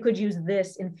 So you could use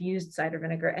this infused cider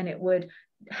vinegar, and it would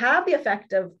have the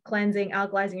effect of cleansing,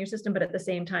 alkalizing your system, but at the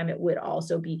same time, it would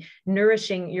also be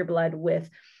nourishing your blood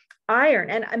with iron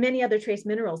and many other trace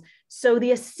minerals. So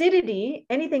the acidity,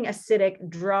 anything acidic,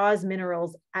 draws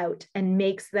minerals out and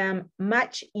makes them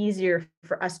much easier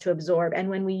for us to absorb. And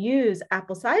when we use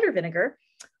apple cider vinegar,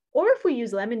 or if we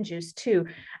use lemon juice too,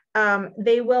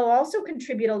 they will also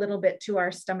contribute a little bit to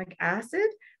our stomach acid,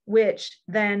 which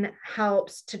then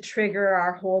helps to trigger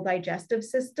our whole digestive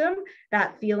system,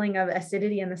 that feeling of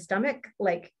acidity in the stomach,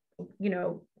 like,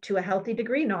 to a healthy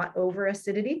degree, not over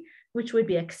acidity, which would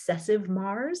be excessive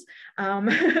Mars. But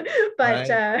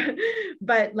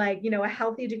like, a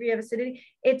healthy degree of acidity,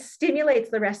 it stimulates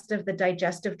the rest of the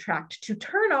digestive tract to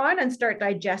turn on and start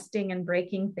digesting and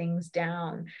breaking things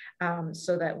down,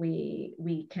 so that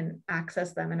we can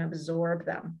access them and absorb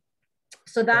them.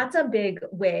 So that's a big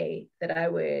way that I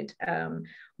would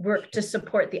work to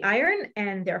support the iron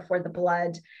and therefore the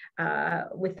blood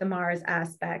with the Mars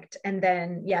aspect. And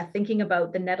then, thinking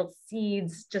about the nettle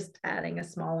seeds, just adding a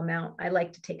small amount. I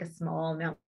like to take a small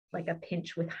amount, like a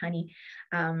pinch with honey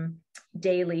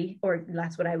daily, or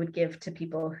that's what I would give to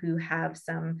people who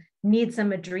need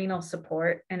some adrenal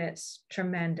support, and it's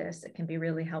tremendous. It can be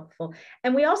really helpful.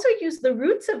 And we also use the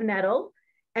roots of nettle.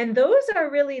 And those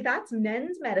are really, that's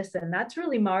men's medicine. That's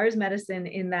really Mars medicine,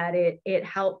 in that it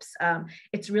helps.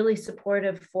 It's really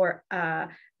supportive for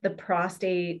the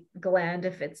prostate gland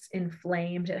if it's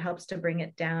inflamed. It helps to bring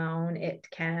it down. It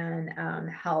can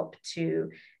help to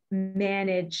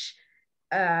manage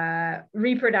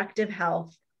reproductive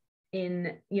health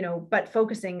but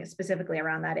focusing specifically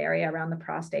around that area, around the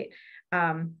prostate,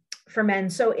 for men.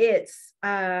 So it's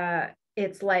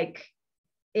like,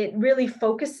 it really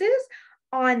focuses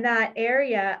on that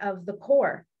area of the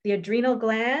core, the adrenal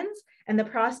glands and the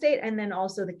prostate, and then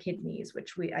also the kidneys,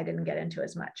 which I didn't get into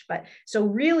as much. But so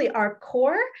really our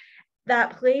core,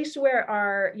 that place where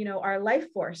our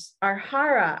life force, our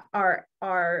hara,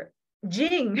 our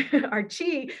jing, our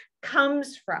chi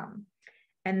comes from.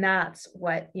 And that's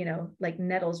what, like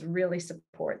nettles really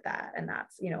support that. And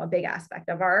that's, a big aspect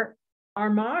of our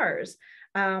Mars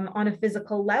on a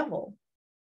physical level.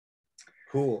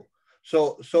 Cool.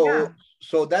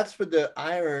 So that's for the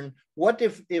iron. What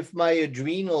if my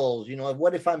adrenals,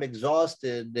 what if I'm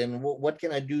exhausted, then what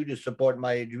can I do to support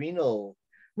my adrenal?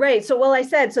 Right. So, I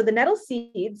said, so the nettle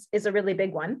seeds is a really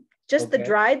big one. Just the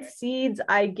dried seeds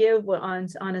I give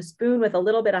on a spoon with a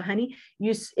little bit of honey.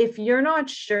 If you're not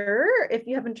sure, if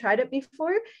you haven't tried it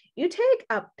before, you take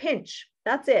a pinch.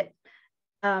 That's it.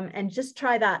 And just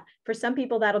try that. For some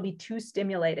people, that'll be too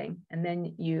stimulating. And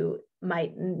then you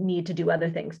might need to do other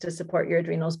things to support your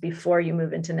adrenals before you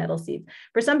move into nettle seeds.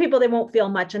 For some people, they won't feel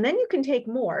much. And then you can take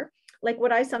more. Like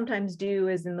what I sometimes do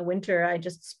is in the winter, I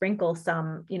just sprinkle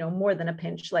some, more than a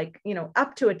pinch, like,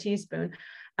 up to a teaspoon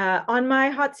on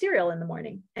my hot cereal in the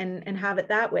morning and have it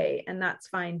that way. And that's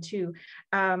fine too.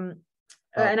 And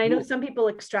I know some people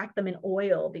extract them in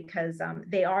oil because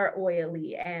they are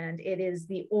oily, and it is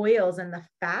the oils and the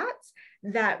fats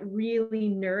that really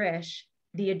nourish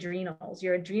the adrenals.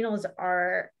 Your adrenals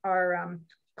are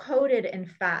coated in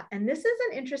fat. And this is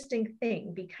an interesting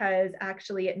thing because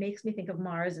actually it makes me think of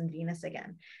Mars and Venus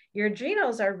again. Your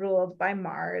adrenals are ruled by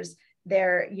Mars.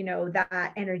 They're, you know,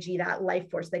 that energy, that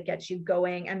life force that gets you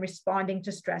going and responding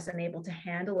to stress and able to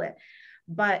handle it.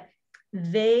 But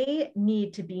they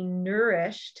need to be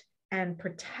nourished and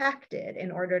protected in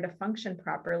order to function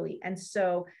properly. And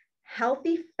so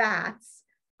healthy fats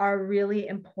are really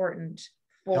important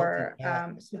for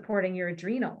supporting your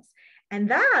adrenals. And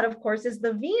that, of course, is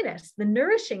the Venus, the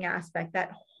nourishing aspect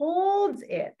that holds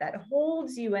it, that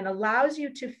holds you and allows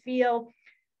you to feel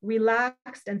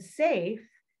relaxed and safe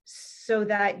so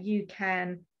that you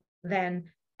can then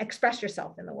express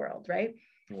yourself in the world, right?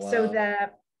 Wow.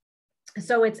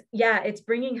 So it's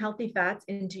bringing healthy fats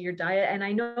into your diet. And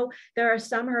I know there are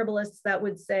some herbalists that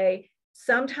would say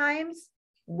sometimes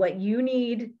what you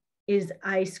need is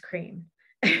ice cream.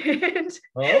 And,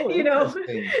 you know,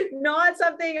 not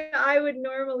something I would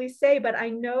normally say, but I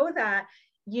know that,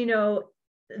 you know,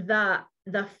 the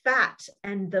fat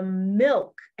and the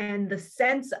milk and the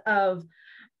sense of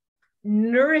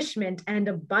nourishment and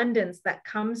abundance that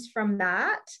comes from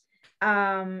that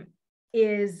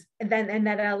is then, and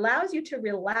that allows you to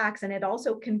relax. And it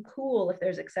also can cool if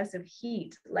there's excessive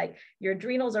heat, like your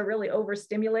adrenals are really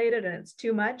overstimulated and it's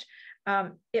too much.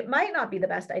 It might not be the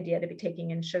best idea to be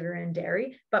taking in sugar and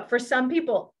dairy, but for some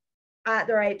people at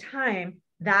the right time,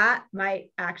 that might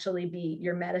actually be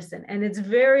your medicine. And it's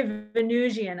very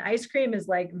Venusian. Ice cream is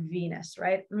like Venus,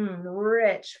 right?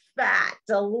 Rich, fat,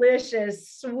 delicious,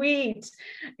 sweet,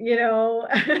 you know,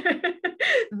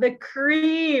 the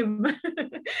cream.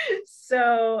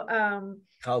 So,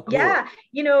 how cool. Yeah,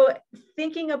 you know,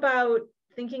 thinking about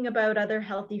other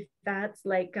healthy fats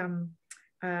like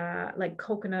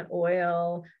coconut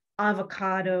oil,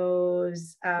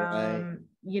 avocados, right.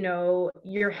 You know,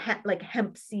 your like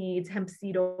hemp seed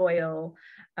oil,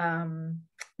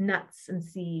 nuts and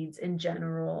seeds in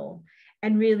general,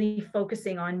 and really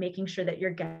focusing on making sure that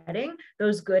you're getting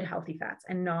those good healthy fats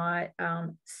and not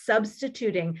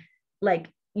substituting, like,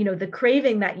 you know, the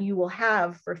craving that you will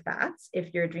have for fats.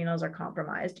 If your adrenals are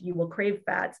compromised, you will crave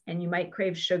fats and you might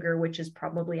crave sugar, which is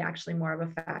probably actually more of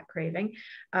a fat craving.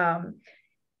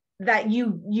 That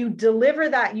you deliver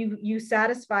that, you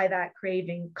satisfy that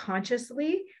craving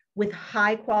consciously with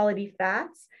high quality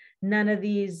fats, none of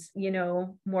these, you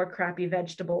know, more crappy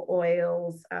vegetable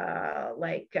oils,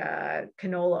 like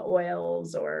canola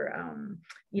oils, or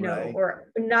you know, right.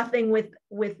 Or nothing with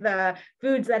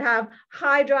foods that have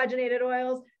hydrogenated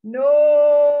oils.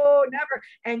 No, never.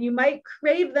 And you might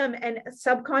crave them, and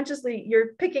subconsciously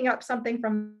you're picking up something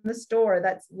from the store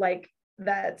that's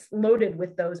loaded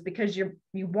with those because you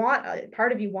want,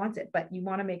 part of you wants it, but you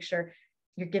want to make sure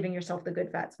you're giving yourself the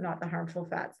good fats, not the harmful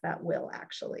fats that will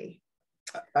actually.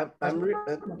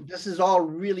 This is all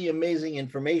really amazing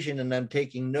information, and I'm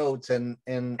taking notes. And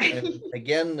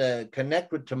again,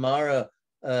 connect with Tamara.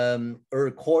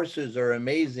 Her courses are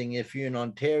amazing. If you're in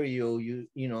Ontario, you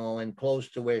know, and close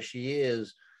to where she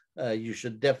is, you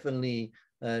should definitely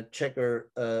check her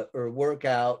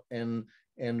workout and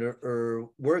her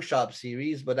workshop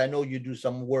series. But I know you do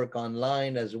some work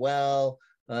online as well.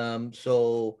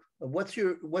 So what's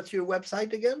your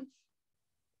website again?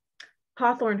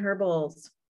 Hawthorn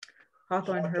Herbals.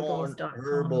 Hawthornherbals.com.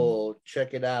 Herbal,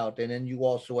 check it out. And then you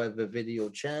also have a video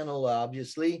channel,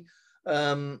 obviously.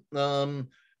 You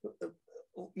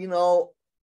know,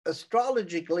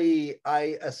 astrologically,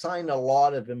 I assign a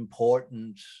lot of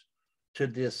importance to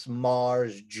this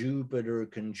Mars-Jupiter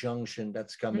conjunction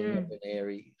that's coming up in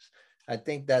Aries. I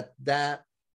think that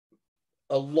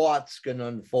a lot's going to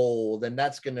unfold, and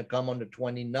that's going to come on the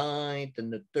 29th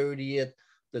and the 30th.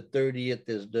 The 30th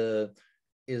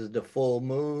is the full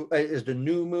moon, is the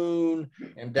new moon,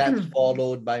 and that's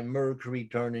followed by Mercury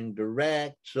turning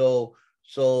direct. So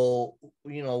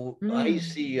you know, I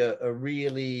see a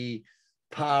really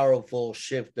powerful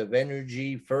shift of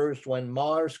energy. First, when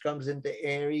Mars comes into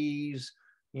Aries,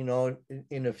 you know,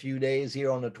 in a few days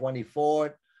here on the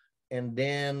 24th, and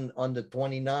then on the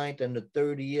 29th and the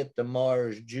 30th, the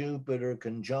Mars-Jupiter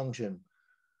conjunction.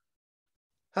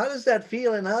 How does that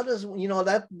feel? And how does, you know,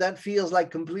 that feels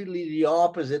like completely the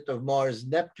opposite of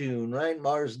Mars-Neptune, right?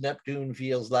 Mars-Neptune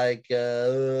feels like, and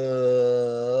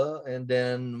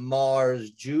then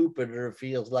Mars-Jupiter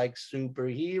feels like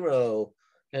superhero.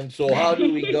 And so how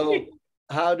do we go?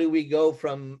 How do we go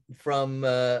from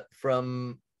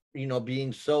you know,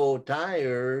 being so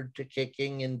tired to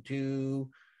kicking into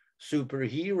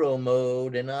superhero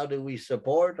mode? And how do we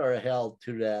support our health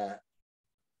to that?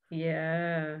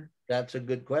 Yeah. That's a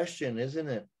good question, isn't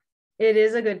it? It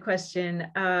is a good question.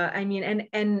 I mean,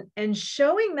 and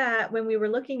showing that when we were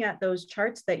looking at those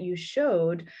charts that you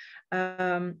showed,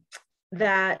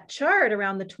 that chart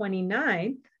around the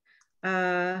 29th,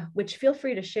 which feel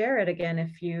free to share it again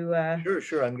if you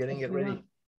Sure, I'm getting it ready.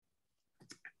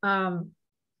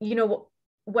 You know,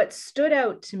 what stood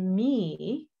out to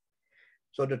me.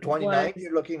 So the 29th,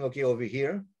 you're looking, okay, over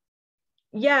here.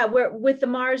 Yeah, we're with the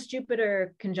Mars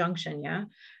Jupiter conjunction, yeah.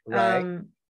 Right.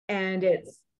 And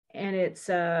it's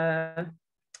I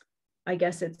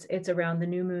guess it's around the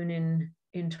new moon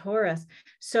in Taurus.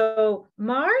 So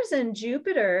Mars and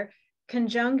Jupiter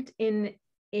conjunct in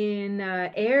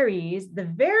Aries, the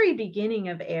very beginning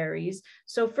of Aries.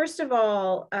 So first of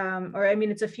all, or I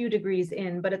mean, it's a few degrees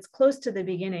in, but it's close to the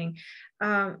beginning.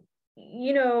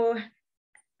 You know,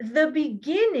 the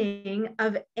beginning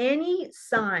of any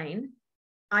sign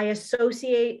I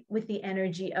associate with the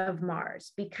energy of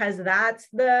Mars, because that's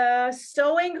the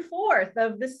sowing forth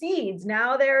of the seeds.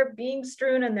 Now they're being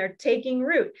strewn and they're taking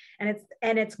root, and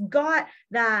it's got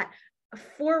that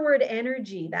forward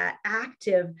energy, that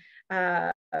active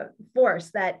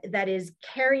force that is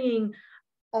carrying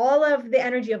all of the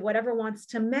energy of whatever wants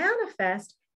to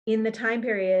manifest in the time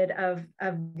period of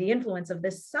the influence of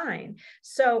this sign.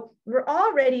 So we're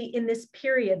already in this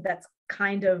period that's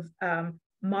kind of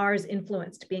Mars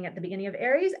influenced, being at the beginning of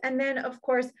Aries. And then, of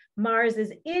course, Mars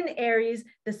is in Aries,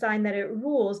 the sign that it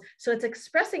rules. So it's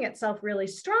expressing itself really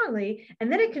strongly.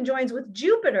 And then it conjoins with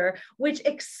Jupiter, which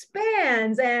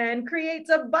expands and creates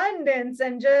abundance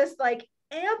and just like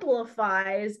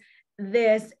amplifies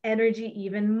this energy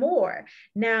even more.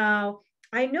 Now,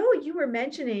 I know you were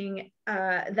mentioning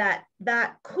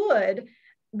that could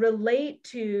relate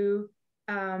to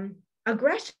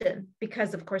aggression,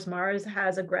 because of course Mars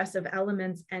has aggressive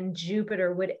elements and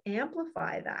Jupiter would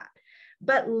amplify that.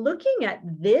 But looking at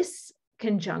this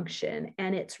conjunction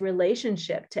and its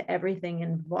relationship to everything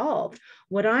involved,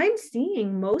 what I'm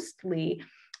seeing mostly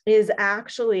is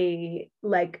actually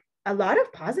like a lot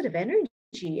of positive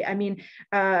energy. I mean,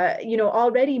 you know,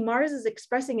 already Mars is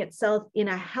expressing itself in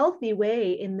a healthy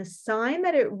way in the sign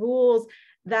that it rules,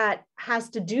 that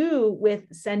has to do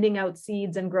with sending out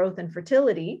seeds and growth and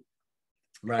fertility.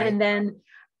 Right. And then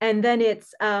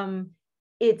it's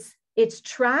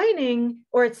trining,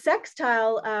 or it's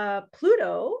sextile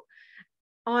Pluto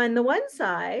on the one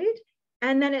side,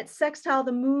 and then it's sextile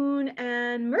the moon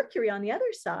and Mercury on the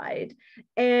other side.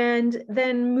 And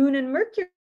then moon and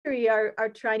Mercury are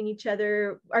trining each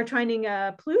other, are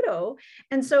trining Pluto.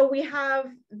 And so we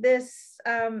have this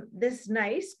this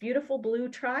nice, beautiful blue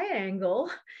triangle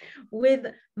with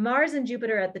Mars and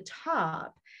Jupiter at the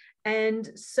top.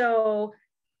 And so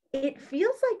it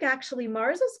feels like actually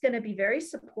Mars is going to be very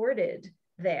supported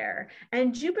there.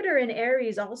 And Jupiter in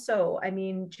Aries also, I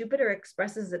mean, Jupiter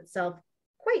expresses itself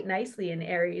quite nicely in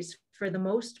Aries for the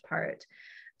most part.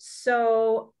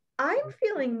 So I'm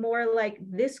feeling more like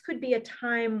this could be a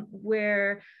time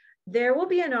where there will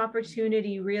be an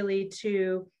opportunity really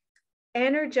to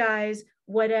energize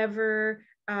whatever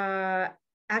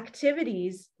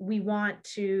activities we want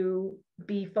to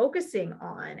be focusing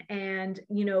on, and,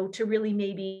 you know, to really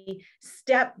maybe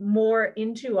step more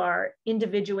into our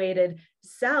individuated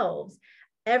selves,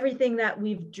 everything that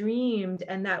we've dreamed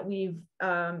and that we've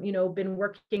you know, been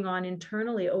working on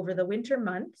internally over the winter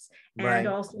months. Right. And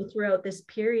also throughout this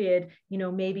period, you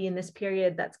know, maybe in this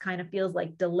period that's kind of feels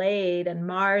like delayed, and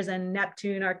Mars and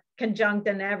Neptune are conjunct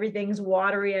and everything's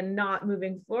watery and not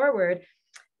moving forward,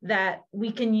 that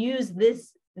we can use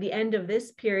this, the end of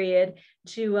this period,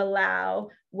 to allow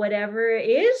whatever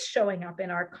is showing up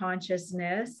in our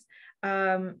consciousness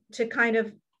to kind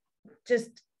of just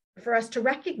for us to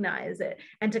recognize it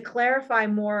and to clarify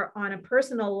more on a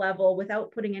personal level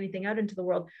without putting anything out into the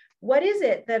world. What is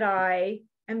it that I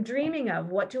am dreaming of?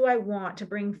 What do I want to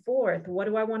bring forth? What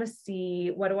do I want to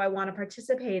see? What do I want to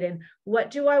participate in?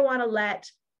 What do I want to let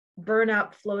burn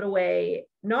up, float away,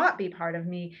 not be part of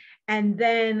me? And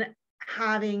then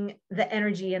having the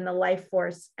energy and the life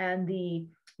force and the,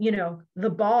 you know,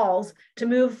 the balls to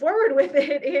move forward with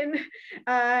it in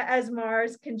as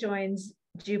Mars conjoins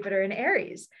Jupiter in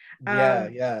Aries.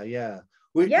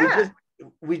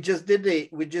 We just did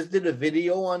a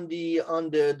video on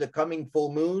the coming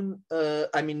full moon,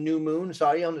 I mean new moon,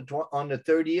 sorry, on the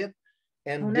 30th.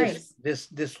 And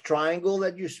this triangle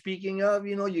that you're speaking of,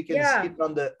 you know, you can see it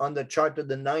on the chart of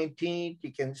the 19th,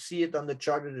 you can see it on the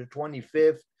chart of the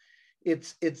 25th.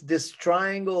 It's this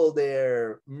triangle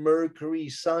there, Mercury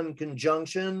Sun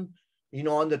conjunction. You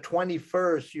know, on the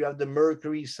 21st, you have the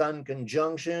Mercury Sun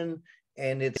conjunction,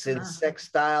 and it's in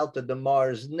sextile to the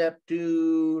Mars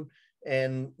Neptune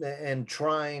and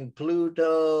trine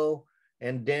Pluto.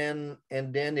 and then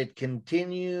it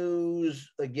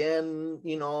continues again,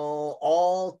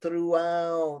 all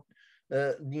throughout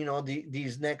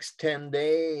these next 10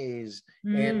 days,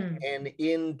 and Mm.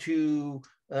 into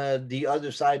the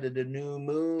other side of the new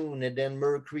moon, and then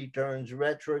Mercury turns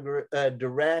retrograde,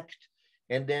 direct,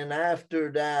 and then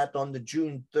after that, on the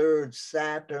June 3rd,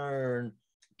 Saturn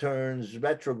turns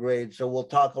retrograde. So we'll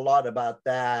talk a lot about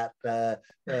that.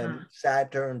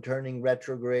 Saturn turning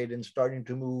retrograde and starting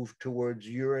to move towards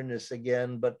Uranus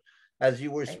again. But as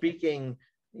you were speaking,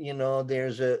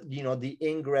 there's the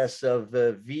ingress of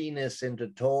Venus into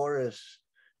Taurus,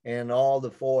 and all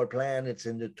the 4 planets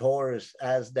into Taurus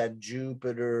as that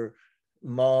Jupiter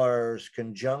Mars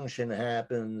conjunction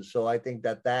happens. So I think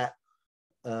that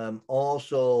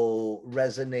also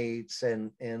resonates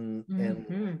and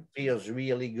feels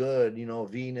really good.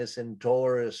 Venus and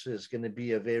Taurus is going to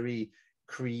be a very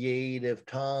creative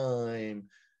time.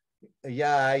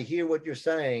 Yeah, I hear what you're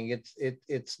saying.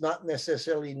 It's not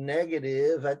necessarily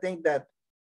negative. I think that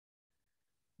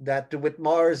with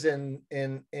Mars and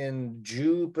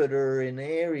Jupiter in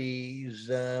Aries,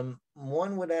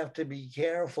 one would have to be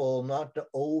careful not to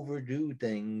overdo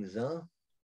things, huh?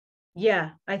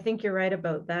 Yeah, I think you're right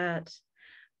about that.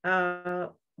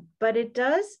 But it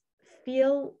does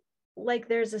feel like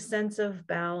there's a sense of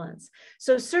balance.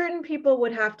 So certain people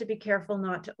would have to be careful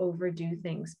not to overdo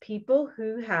things. People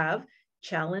who have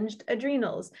challenged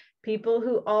adrenals, people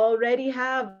who already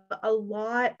have a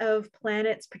lot of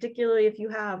planets, particularly if you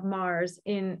have Mars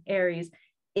in Aries,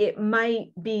 it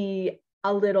might be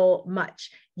a little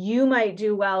much. You might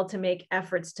do well to make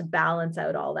efforts to balance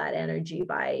out all that energy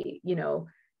by,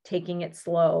 taking it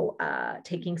slow,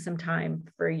 taking some time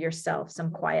for yourself, some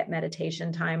quiet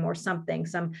meditation time or something,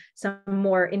 some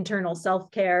more internal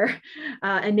self-care,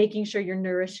 and making sure you're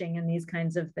nourishing and these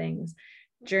kinds of things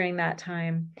during that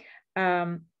time.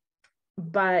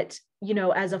 But,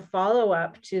 as a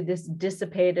follow-up to this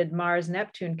dissipated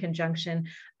Mars-Neptune conjunction,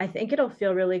 I think it'll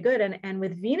feel really good. And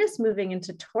with Venus moving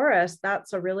into Taurus,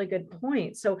 that's a really good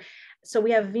point. So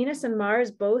we have Venus and Mars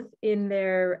both in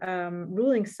their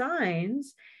ruling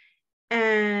signs,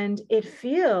 and it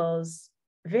feels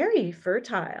very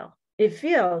fertile. It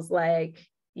feels like,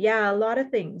 a lot of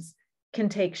things can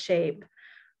take shape.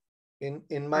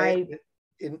 In my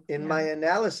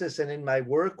analysis and in my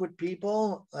work with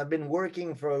people, I've been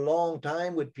working for a long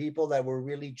time with people that were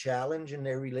really challenged in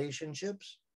their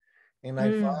relationships. And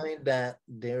I find that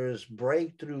there's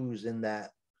breakthroughs in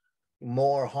that,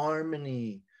 more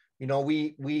harmony.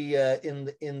 We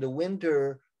in the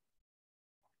winter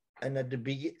and at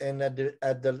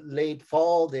the late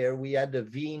fall there, we had the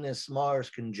Venus Mars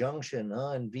conjunction,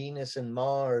 and Venus and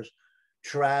Mars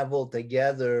travel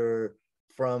together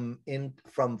from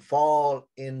fall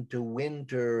into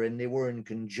winter, and they were in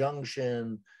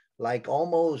conjunction like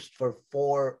almost for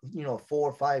 4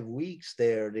 or 5 weeks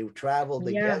there. They traveled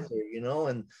together,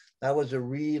 and that was a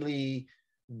really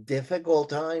difficult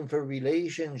time for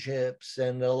relationships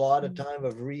and a lot of time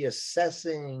of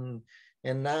reassessing.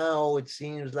 And now it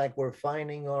seems like we're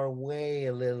finding our way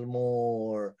a little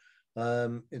more.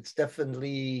 It's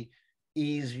definitely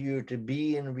easier to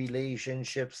be in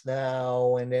relationships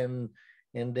now, and then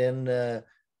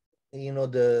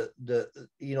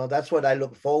that's what I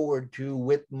look forward to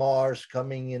with Mars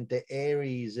coming into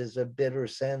Aries, is a better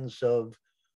sense of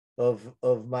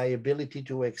my ability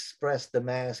to express the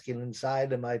masculine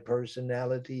side of my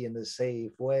personality in a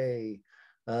safe way.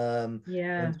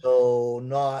 And so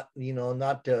not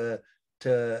to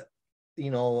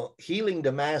healing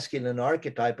the masculine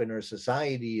archetype in our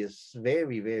society is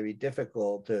very, very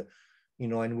difficult to,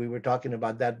 and we were talking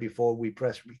about that before we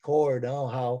press record,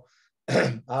 how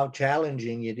how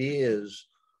challenging it is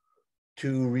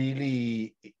to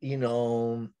really,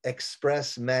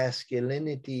 express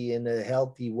masculinity in a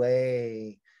healthy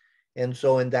way. And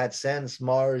so in that sense,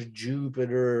 Mars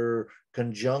Jupiter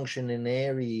conjunction in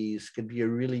Aries could be a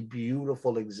really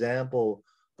beautiful example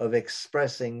of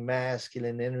expressing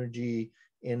masculine energy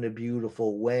in a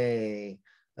beautiful way,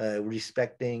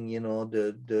 respecting,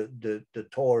 the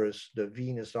Taurus, the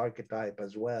Venus archetype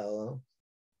as well.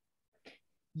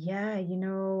 Yeah,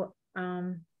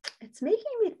 it's making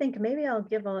me think maybe I'll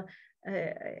give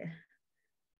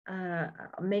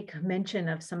make mention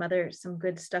of some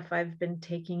good stuff I've been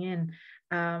taking in.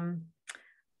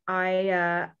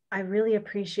 I really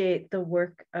appreciate the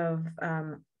work of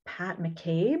Pat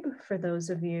McCabe. For those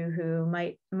of you who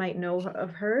might know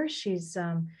of her, she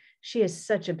is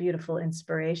such a beautiful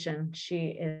inspiration.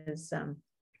 She is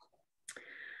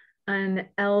an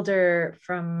elder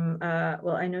from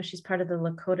I know she's part of the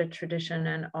Lakota tradition,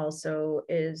 and also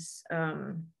is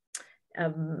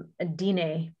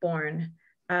Dine born.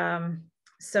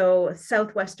 So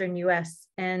Southwestern US.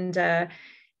 And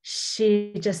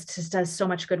she just does so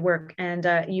much good work.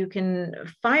 And you can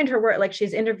find her work, like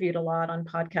she's interviewed a lot on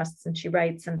podcasts and she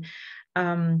writes. And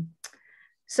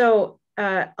so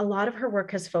a lot of her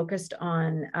work has focused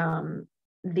on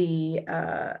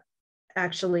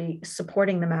actually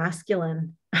supporting the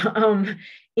masculine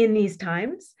in these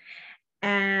times.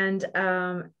 And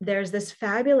there's this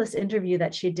fabulous interview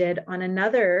that she did on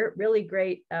another really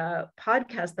great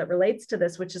podcast that relates to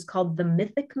this, which is called The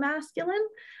Mythic Masculine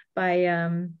by,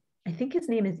 I think his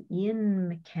name is Ian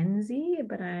McKenzie,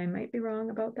 but I might be wrong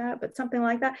about that, but something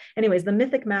like that. Anyways, The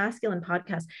Mythic Masculine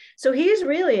podcast. So he's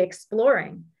really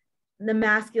exploring the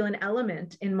masculine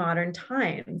element in modern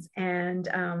times, and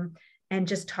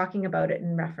just talking about it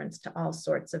in reference to all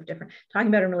sorts of different, talking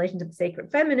about it in relation to the sacred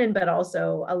feminine, but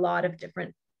also a lot of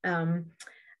different, men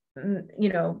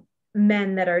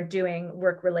that are doing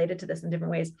work related to this in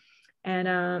different ways. And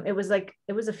it was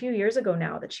a few years ago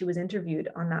now that she was interviewed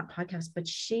on that podcast, but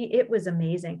it was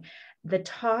amazing. The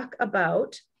talk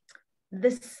about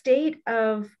the state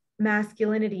of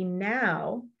masculinity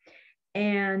now,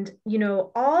 and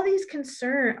all these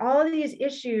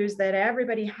issues that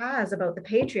everybody has about the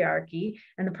patriarchy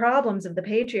and the problems of the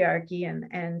patriarchy,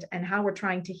 and how we're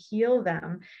trying to heal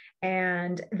them,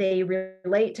 and they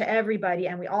relate to everybody,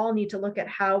 and we all need to look at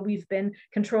how we've been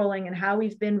controlling and how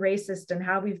we've been racist and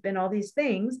how we've been all these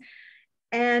things,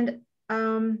 and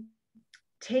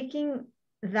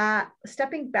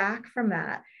stepping back from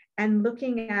that and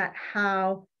looking at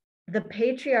how the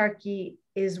patriarchy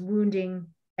is wounding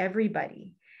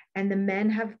everybody, and the men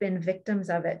have been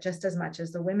victims of it just as much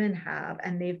as the women have,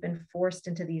 and they've been forced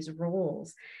into these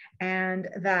roles, and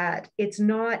that it's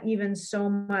not even so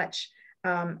much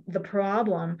the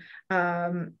problem,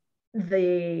 the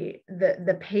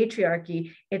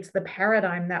patriarchy, it's the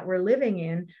paradigm that we're living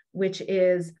in, which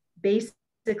is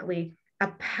basically a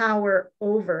power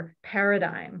over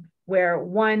paradigm where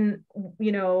one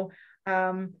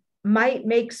might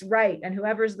makes right, and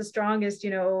whoever's the strongest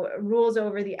rules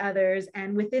over the others.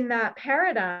 And within that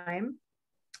paradigm,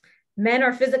 men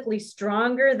are physically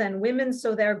stronger than women,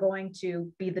 so they're going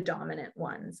to be the dominant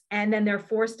ones, and then they're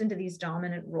forced into these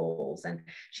dominant roles. And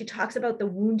she talks about the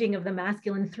wounding of the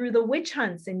masculine through the witch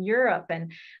hunts in Europe,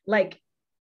 and like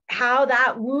how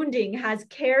that wounding has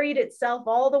carried itself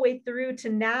all the way through to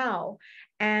now,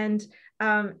 and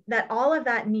that all of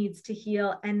that needs to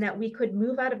heal, and that we could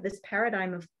move out of this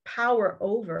paradigm of power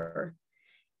over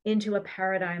into a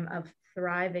paradigm of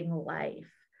thriving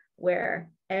life where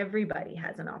everybody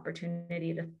has an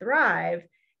opportunity to thrive,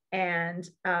 and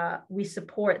we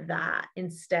support that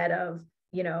instead of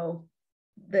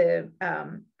the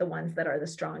ones that are the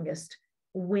strongest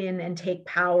win and take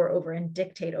power over and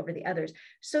dictate over the others.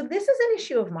 So this is an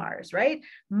issue of Mars, right?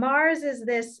 Mars is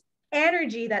this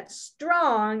energy that's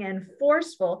strong and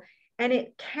forceful, and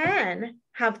it can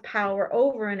have power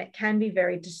over, and it can be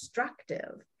very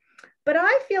destructive. But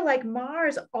I feel like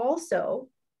Mars also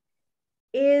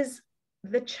is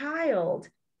the child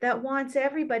that wants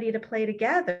everybody to play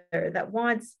together, that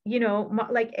wants,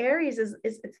 like Aries is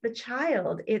it's the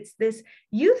child. It's this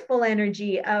youthful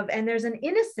energy and there's an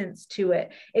innocence to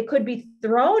it. It could be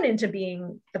thrown into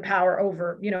being the power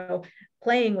over,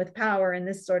 playing with power and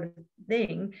this sort of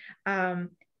thing.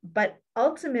 But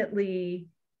ultimately,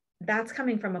 that's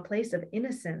coming from a place of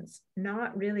innocence,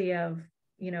 not really of,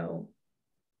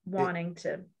 wanting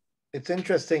to. It's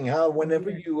interesting how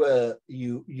whenever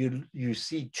you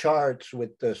see charts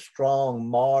with the strong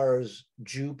Mars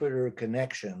Jupiter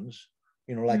connections,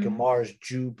 like a Mars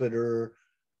Jupiter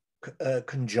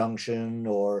conjunction,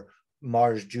 or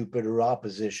Mars Jupiter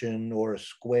opposition, or a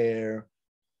square,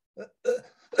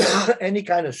 any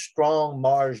kind of strong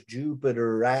Mars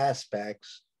Jupiter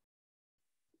aspects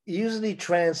usually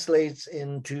translates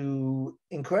into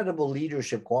incredible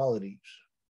leadership qualities.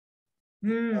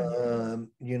 The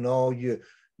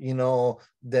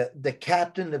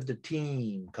captain of the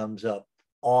team comes up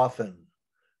often,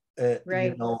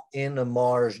 right. In a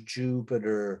Mars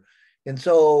Jupiter. And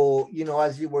so,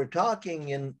 as you were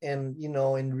talking and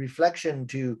in reflection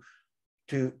to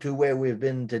where we've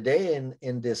been today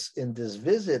in this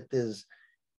visit, is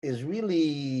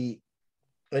really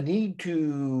a need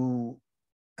to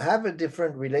have a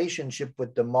different relationship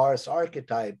with the Mars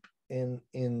archetype in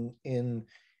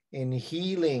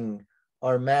healing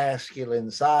our masculine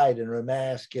side and our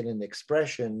masculine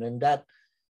expression. And that,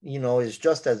 is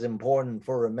just as important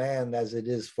for a man as it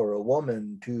is for a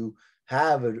woman to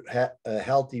have a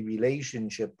healthy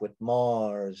relationship with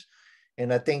Mars,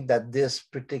 And I think that this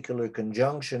particular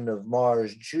conjunction of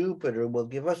Mars Jupiter will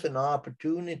give us an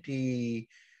opportunity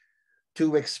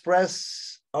to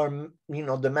express our,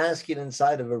 the masculine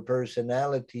side of our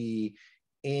personality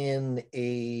in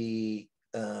a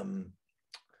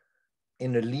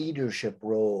leadership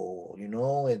role,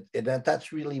 and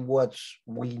that's really what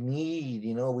we need.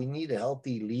 We need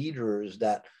healthy leaders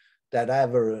that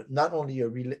have not only a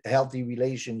healthy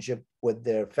relationship with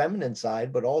their feminine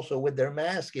side, but also with their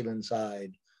masculine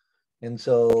side. And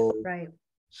so, right.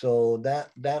 So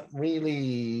that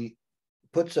really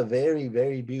puts a very,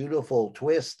 very beautiful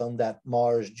twist on that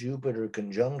Mars-Jupiter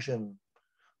conjunction.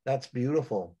 That's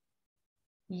beautiful.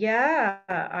 Yeah,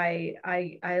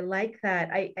 I like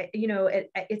that.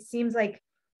 It seems like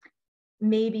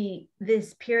maybe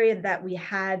this period that we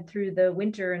had through the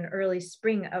winter and early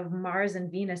spring of Mars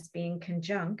and Venus being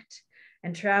conjunct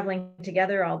and traveling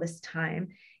together all this time,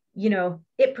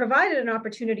 it provided an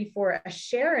opportunity for a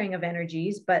sharing of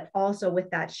energies, but also with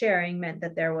that sharing meant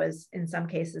that there was, in some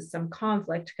cases, some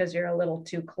conflict because you're a little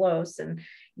too close. And,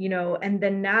 and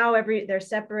then now they're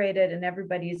separated and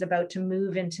everybody's about to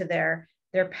move into their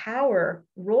power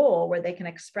role where they can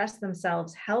express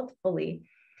themselves healthfully.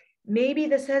 Maybe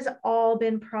this has all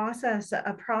been a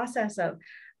process of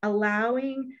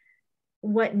allowing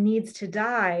what needs to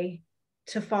die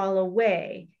to fall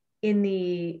away in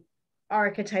the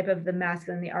archetype of the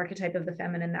masculine, the archetype of the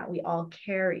feminine that we all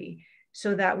carry,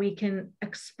 so that we can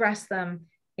express them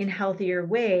in healthier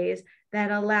ways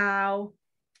that allow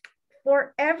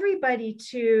for everybody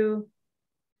to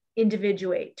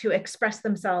individuate, to express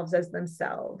themselves as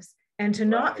themselves, and to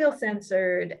not feel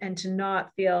censored and to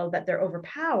not feel that they're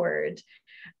overpowered.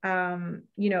 But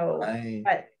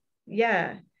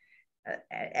yeah,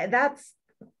 that's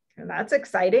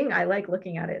exciting. I like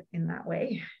looking at it in that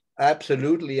way.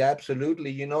 Absolutely.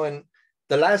 And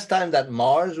the last time that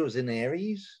Mars was in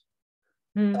Aries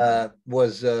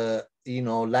was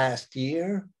last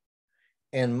year.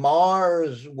 And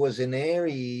Mars was in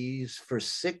Aries for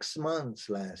 6 months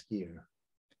last year.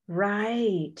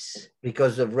 Right.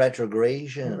 Because of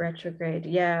retrogradation. Retrograde,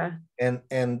 yeah. And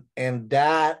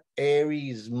that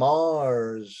Aries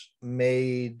Mars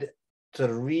made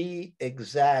 3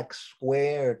 exact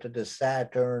square to the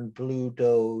Saturn,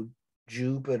 Pluto,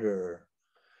 Jupiter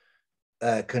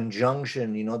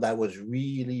conjunction, that was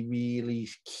really, really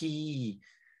key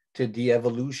to the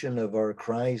evolution of our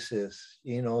crisis,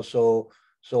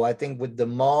 so I think with the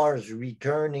Mars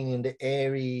returning into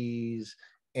Aries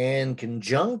and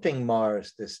conjuncting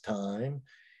Mars this time,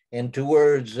 and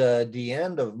towards the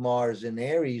end of Mars in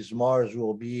Aries, Mars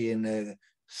will be in a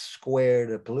square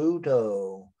to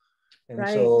Pluto. And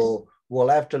right. So we'll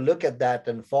have to look at that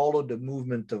and follow the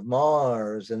movement of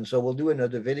Mars. And so we'll do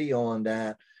another video on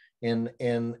that. And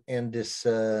this,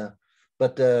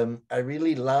 but I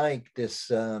really like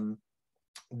this,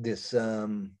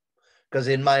 because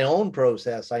in my own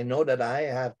process, I know that I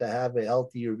have to have a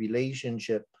healthier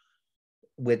relationship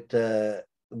with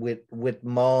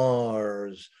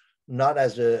Mars, not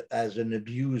as an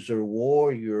abuser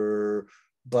warrior,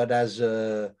 but as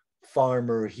a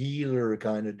farmer healer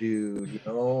kind of dude,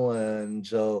 and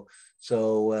so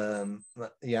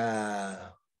yeah,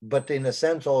 but in a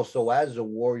sense also as a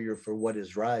warrior for what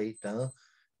is right, huh?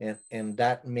 And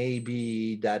that may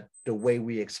be that the way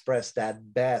we express that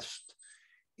best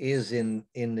is in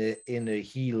a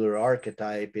healer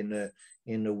archetype, in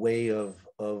a way of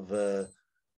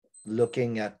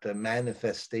looking at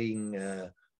manifesting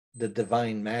the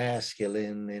divine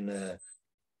masculine in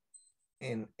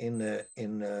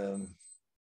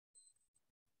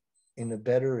a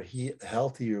better,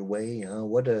 healthier way.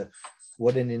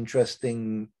 What an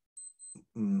interesting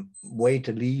way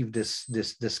to leave this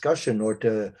discussion, or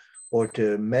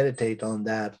to meditate on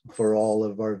that for all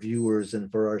of our viewers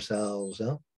and for ourselves.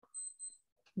 Huh?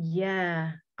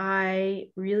 Yeah, I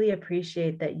really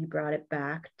appreciate that you brought it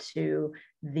back to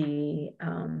the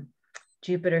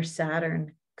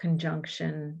Jupiter-Saturn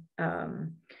conjunction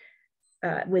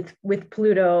with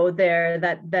Pluto there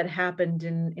that happened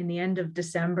in the end of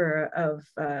December of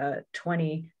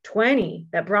 2020,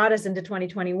 that brought us into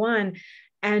 2021.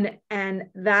 And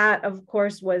that, of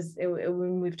course, was,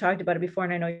 we've talked about it before,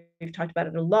 and I know you've talked about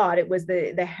it a lot. It was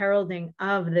the heralding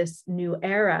of this new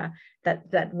era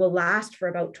that will last for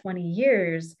about 20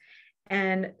 years.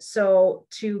 And so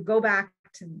to go back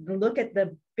to look at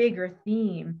the bigger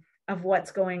theme of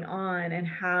what's going on and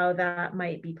how that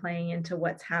might be playing into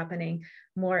what's happening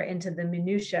more into the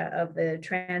minutia of the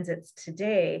transits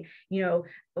today.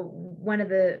 One of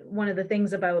the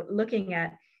things about looking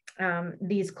at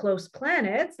these close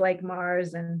planets like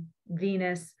Mars and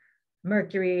Venus,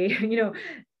 Mercury,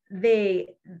 they,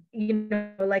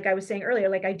 like I was saying earlier,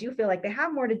 like I do feel like they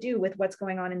have more to do with what's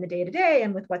going on in the day to day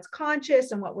and with what's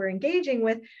conscious and what we're engaging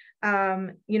with,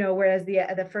 whereas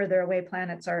the further away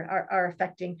planets are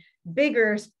affecting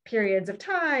bigger periods of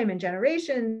time and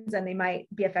generations, and they might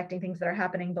be affecting things that are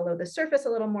happening below the surface a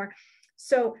little more.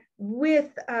 So with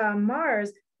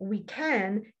Mars, we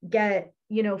can get,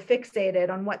 fixated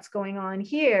on what's going on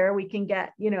here. We can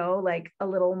get, like a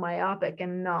little myopic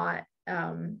and not,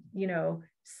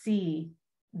 see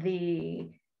the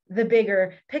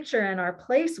bigger picture and our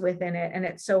place within it. And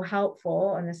it's so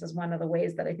helpful. And this is one of the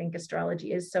ways that I think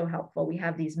astrology is so helpful. We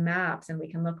have these maps and we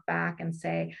can look back and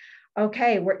say,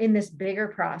 okay, we're in this bigger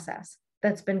process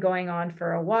that's been going on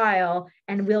for a while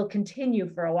and will continue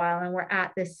for a while. And we're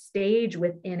at this stage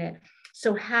within it.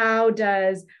 So how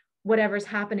does whatever's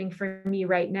happening for me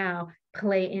right now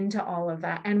play into all of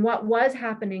that? And what was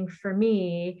happening for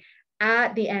me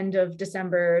at the end of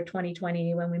December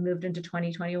 2020, when we moved into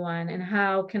 2021, and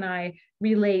how can I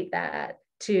relate that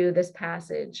to this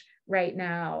passage right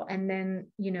now? And then,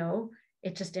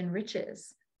 it just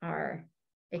enriches our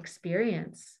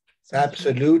experience. So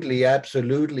absolutely,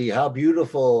 absolutely. How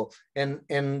beautiful. And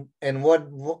what,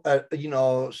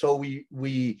 so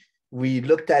we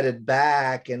looked at it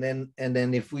back, and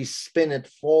then if we spin it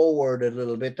forward a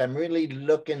little bit, I'm really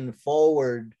looking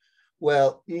forward.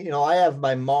 Well, I have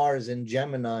my Mars in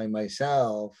Gemini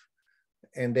myself,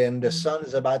 and then the sun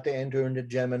is about to enter into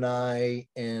Gemini,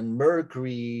 and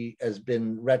Mercury has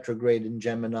been retrograde in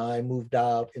Gemini, moved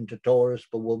out into Taurus,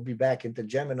 but we'll be back into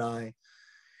Gemini.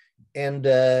 And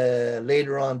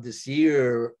later on this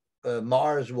year,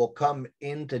 Mars will come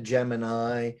into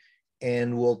Gemini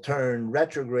and will turn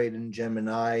retrograde in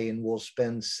Gemini, and we'll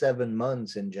spend 7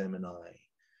 months in Gemini.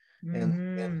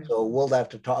 And so we'll have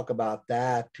to talk about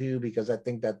that too, because I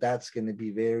think that that's going to be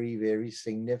very, very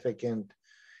significant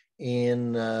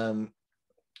in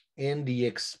the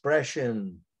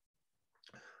expression,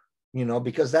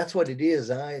 because that's what it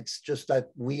is. It's just that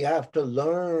we have to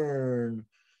learn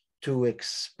to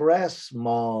express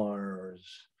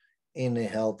Mars in a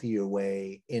healthier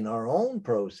way in our own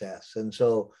process. And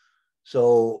so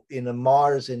in a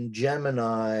Mars in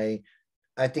Gemini,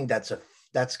 I think that's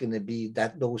going to be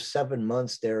those 7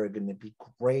 months there are going to be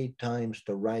great times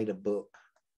to write a book.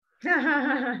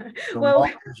 Well,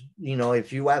 Mars,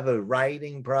 if you have a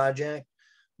writing project,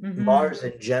 Mars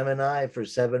in Gemini for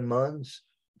 7 months,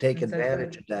 take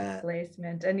advantage of that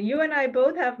placement. And you and I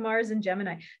both have Mars in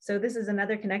Gemini, so this is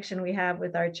another connection we have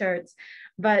with our charts.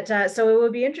 But so it will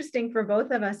be interesting for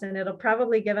both of us, and it'll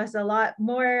probably give us a lot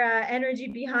more energy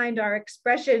behind our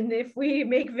expression if we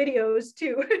make videos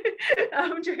too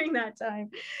during that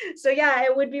time. So yeah,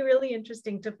 it would be really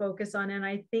interesting to focus on. And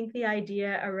I think the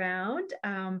idea around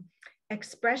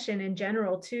expression in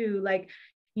general too, like,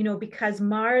 because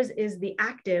Mars is the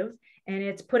active and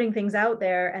it's putting things out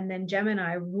there, and then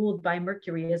Gemini, ruled by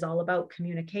Mercury, is all about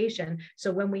communication.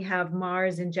 So when we have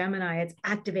Mars in Gemini, it's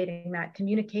activating that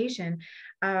communication.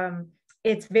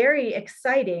 It's very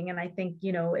exciting, and I think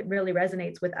it really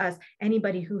resonates with us.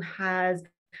 Anybody who has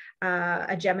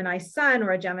a Gemini sun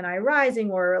or a Gemini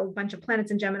rising or a bunch of planets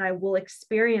in Gemini will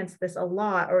experience this a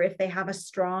lot. Or if they have a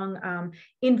strong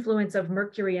influence of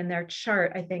Mercury in their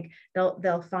chart, I think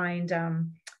they'll find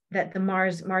that the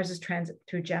Mars's transit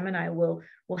through Gemini will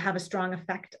have a strong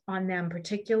effect on them,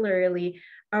 particularly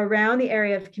around the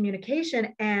area of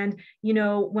communication. And,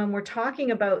 when we're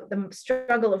talking about the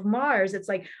struggle of Mars, it's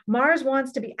like Mars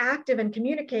wants to be active and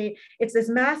communicate. It's this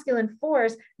masculine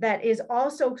force that is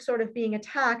also sort of being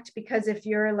attacked, because if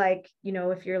you're like,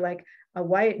 a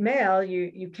white male,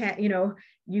 you can't,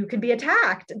 you can be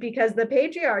attacked because the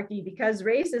patriarchy, because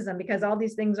racism, because all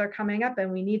these things are coming up,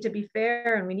 and we need to be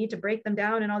fair and we need to break them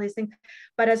down and all these things.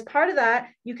 But as part of that,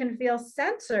 you can feel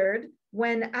censored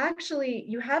when actually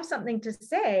you have something to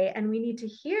say and we need to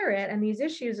hear it. And these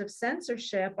issues of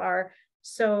censorship are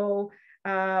so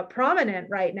prominent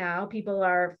right now. People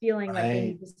are feeling like they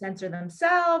need to censor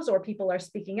themselves, or people are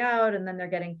speaking out and then they're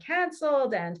getting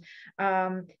canceled. And,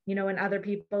 and other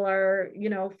people are,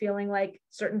 feeling like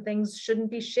certain things shouldn't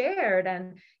be shared.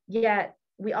 And yet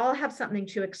we all have something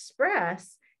to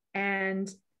express, and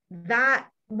that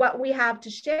what we have to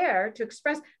share, to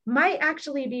express, might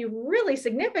actually be really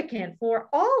significant for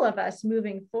all of us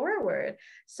moving forward.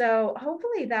 So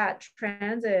hopefully that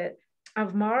transit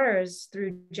of Mars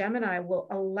through Gemini will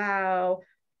allow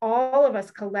all of us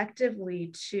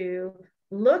collectively to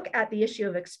look at the issue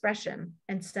of expression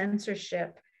and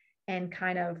censorship, and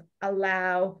kind of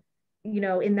allow,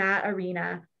 in that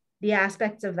arena, the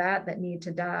aspects of that need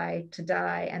to die,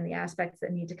 and the aspects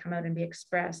that need to come out and be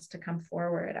expressed to come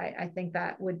forward. I think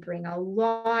that would bring a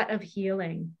lot of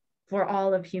healing for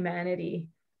all of humanity.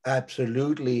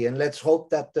 Absolutely. And let's hope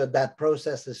that that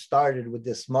process has started with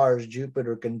this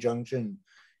Mars-Jupiter conjunction,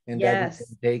 and that we Yes.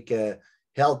 can take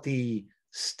healthy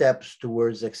steps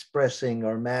towards expressing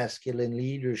our masculine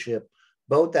leadership,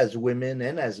 both as women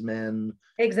and as men.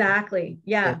 Exactly.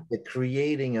 Yeah. And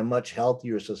creating a much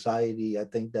healthier society. I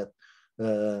think that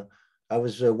I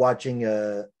was watching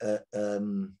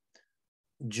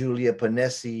Julia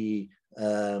Ponesi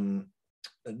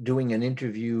doing an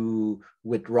interview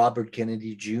with Robert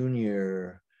Kennedy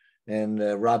Jr. And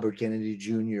Robert Kennedy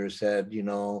Jr. said, you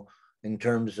know, in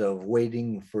terms of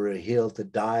waiting for a hill to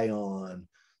die on,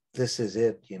 this is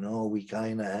it. You know, we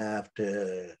kind of have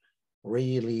to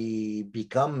really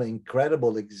become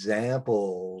incredible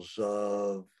examples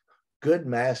of good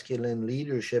masculine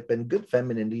leadership and good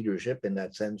feminine leadership in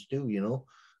that sense too, you know,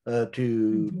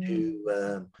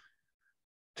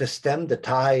 to stem the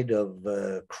tide of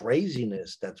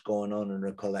craziness that's going on in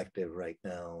the collective right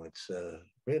now. It's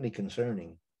really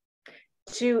concerning.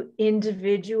 To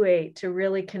individuate, to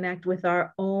really connect with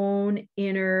our own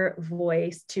inner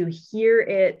voice, to hear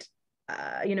it,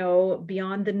 you know,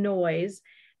 beyond the noise.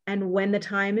 And when the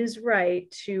time is right,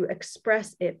 to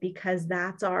express it, because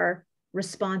that's our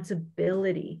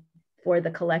responsibility for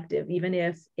the collective, even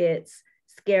if it's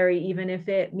scary, even if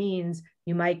it means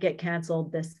you might get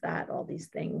canceled, this, that, all these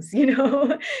things, you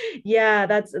know. Yeah,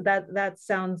 that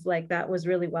sounds like that was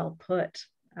really well put.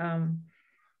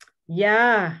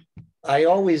 Yeah. I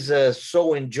always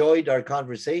so enjoyed our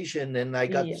conversation, and I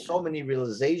got so many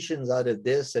realizations out of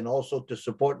this, and also to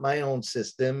support my own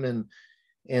system,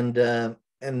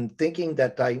 and thinking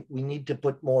that we need to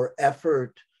put more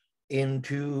effort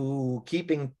into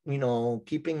keeping, you know,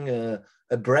 keeping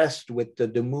abreast with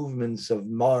the movements of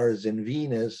Mars and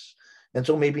Venus. And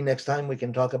so maybe next time we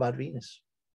can talk about Venus.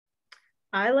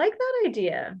 I like that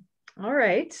idea. All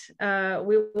right,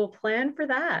 we will plan for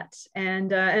that,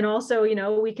 and also, you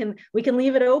know, we can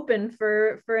leave it open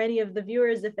for any of the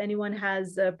viewers if anyone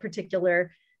has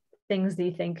particular things that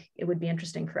you think it would be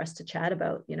interesting for us to chat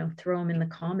about. You know, throw them in the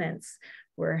comments.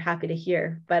 We're happy to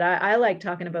hear. But I like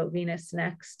talking about Venus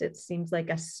next. It seems like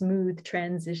a smooth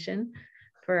transition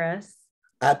for us.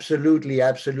 Absolutely,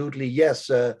 absolutely, yes.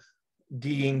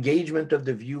 The engagement of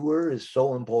the viewer is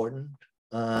so important.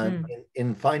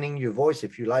 In finding your voice.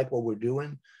 If you like what we're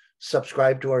doing,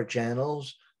 subscribe to our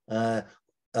channels.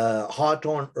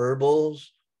 Hawthorn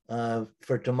Herbals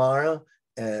for Tamara,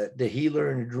 the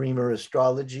healer and dreamer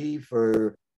astrology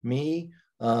for me.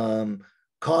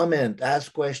 Comment,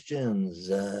 ask questions,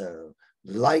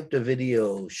 like the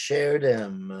video, share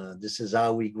them. This is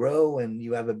how we grow, and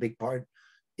you have a big part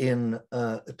in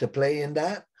to play in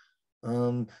that.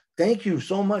 Thank you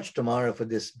so much, Tamara, for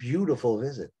this beautiful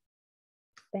visit.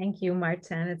 Thank you,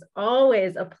 Martin. It's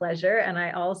always a pleasure. And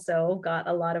I also got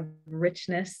a lot of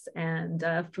richness and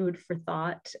food for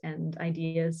thought and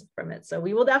ideas from it. So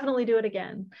we will definitely do it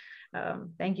again.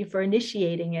 Thank you for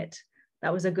initiating it.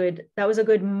 That was a good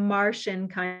Martian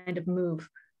kind of move.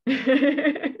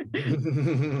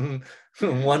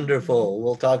 Wonderful.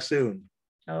 We'll talk soon.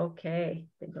 Okay.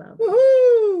 Big love.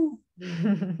 Woohoo!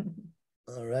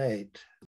 All right.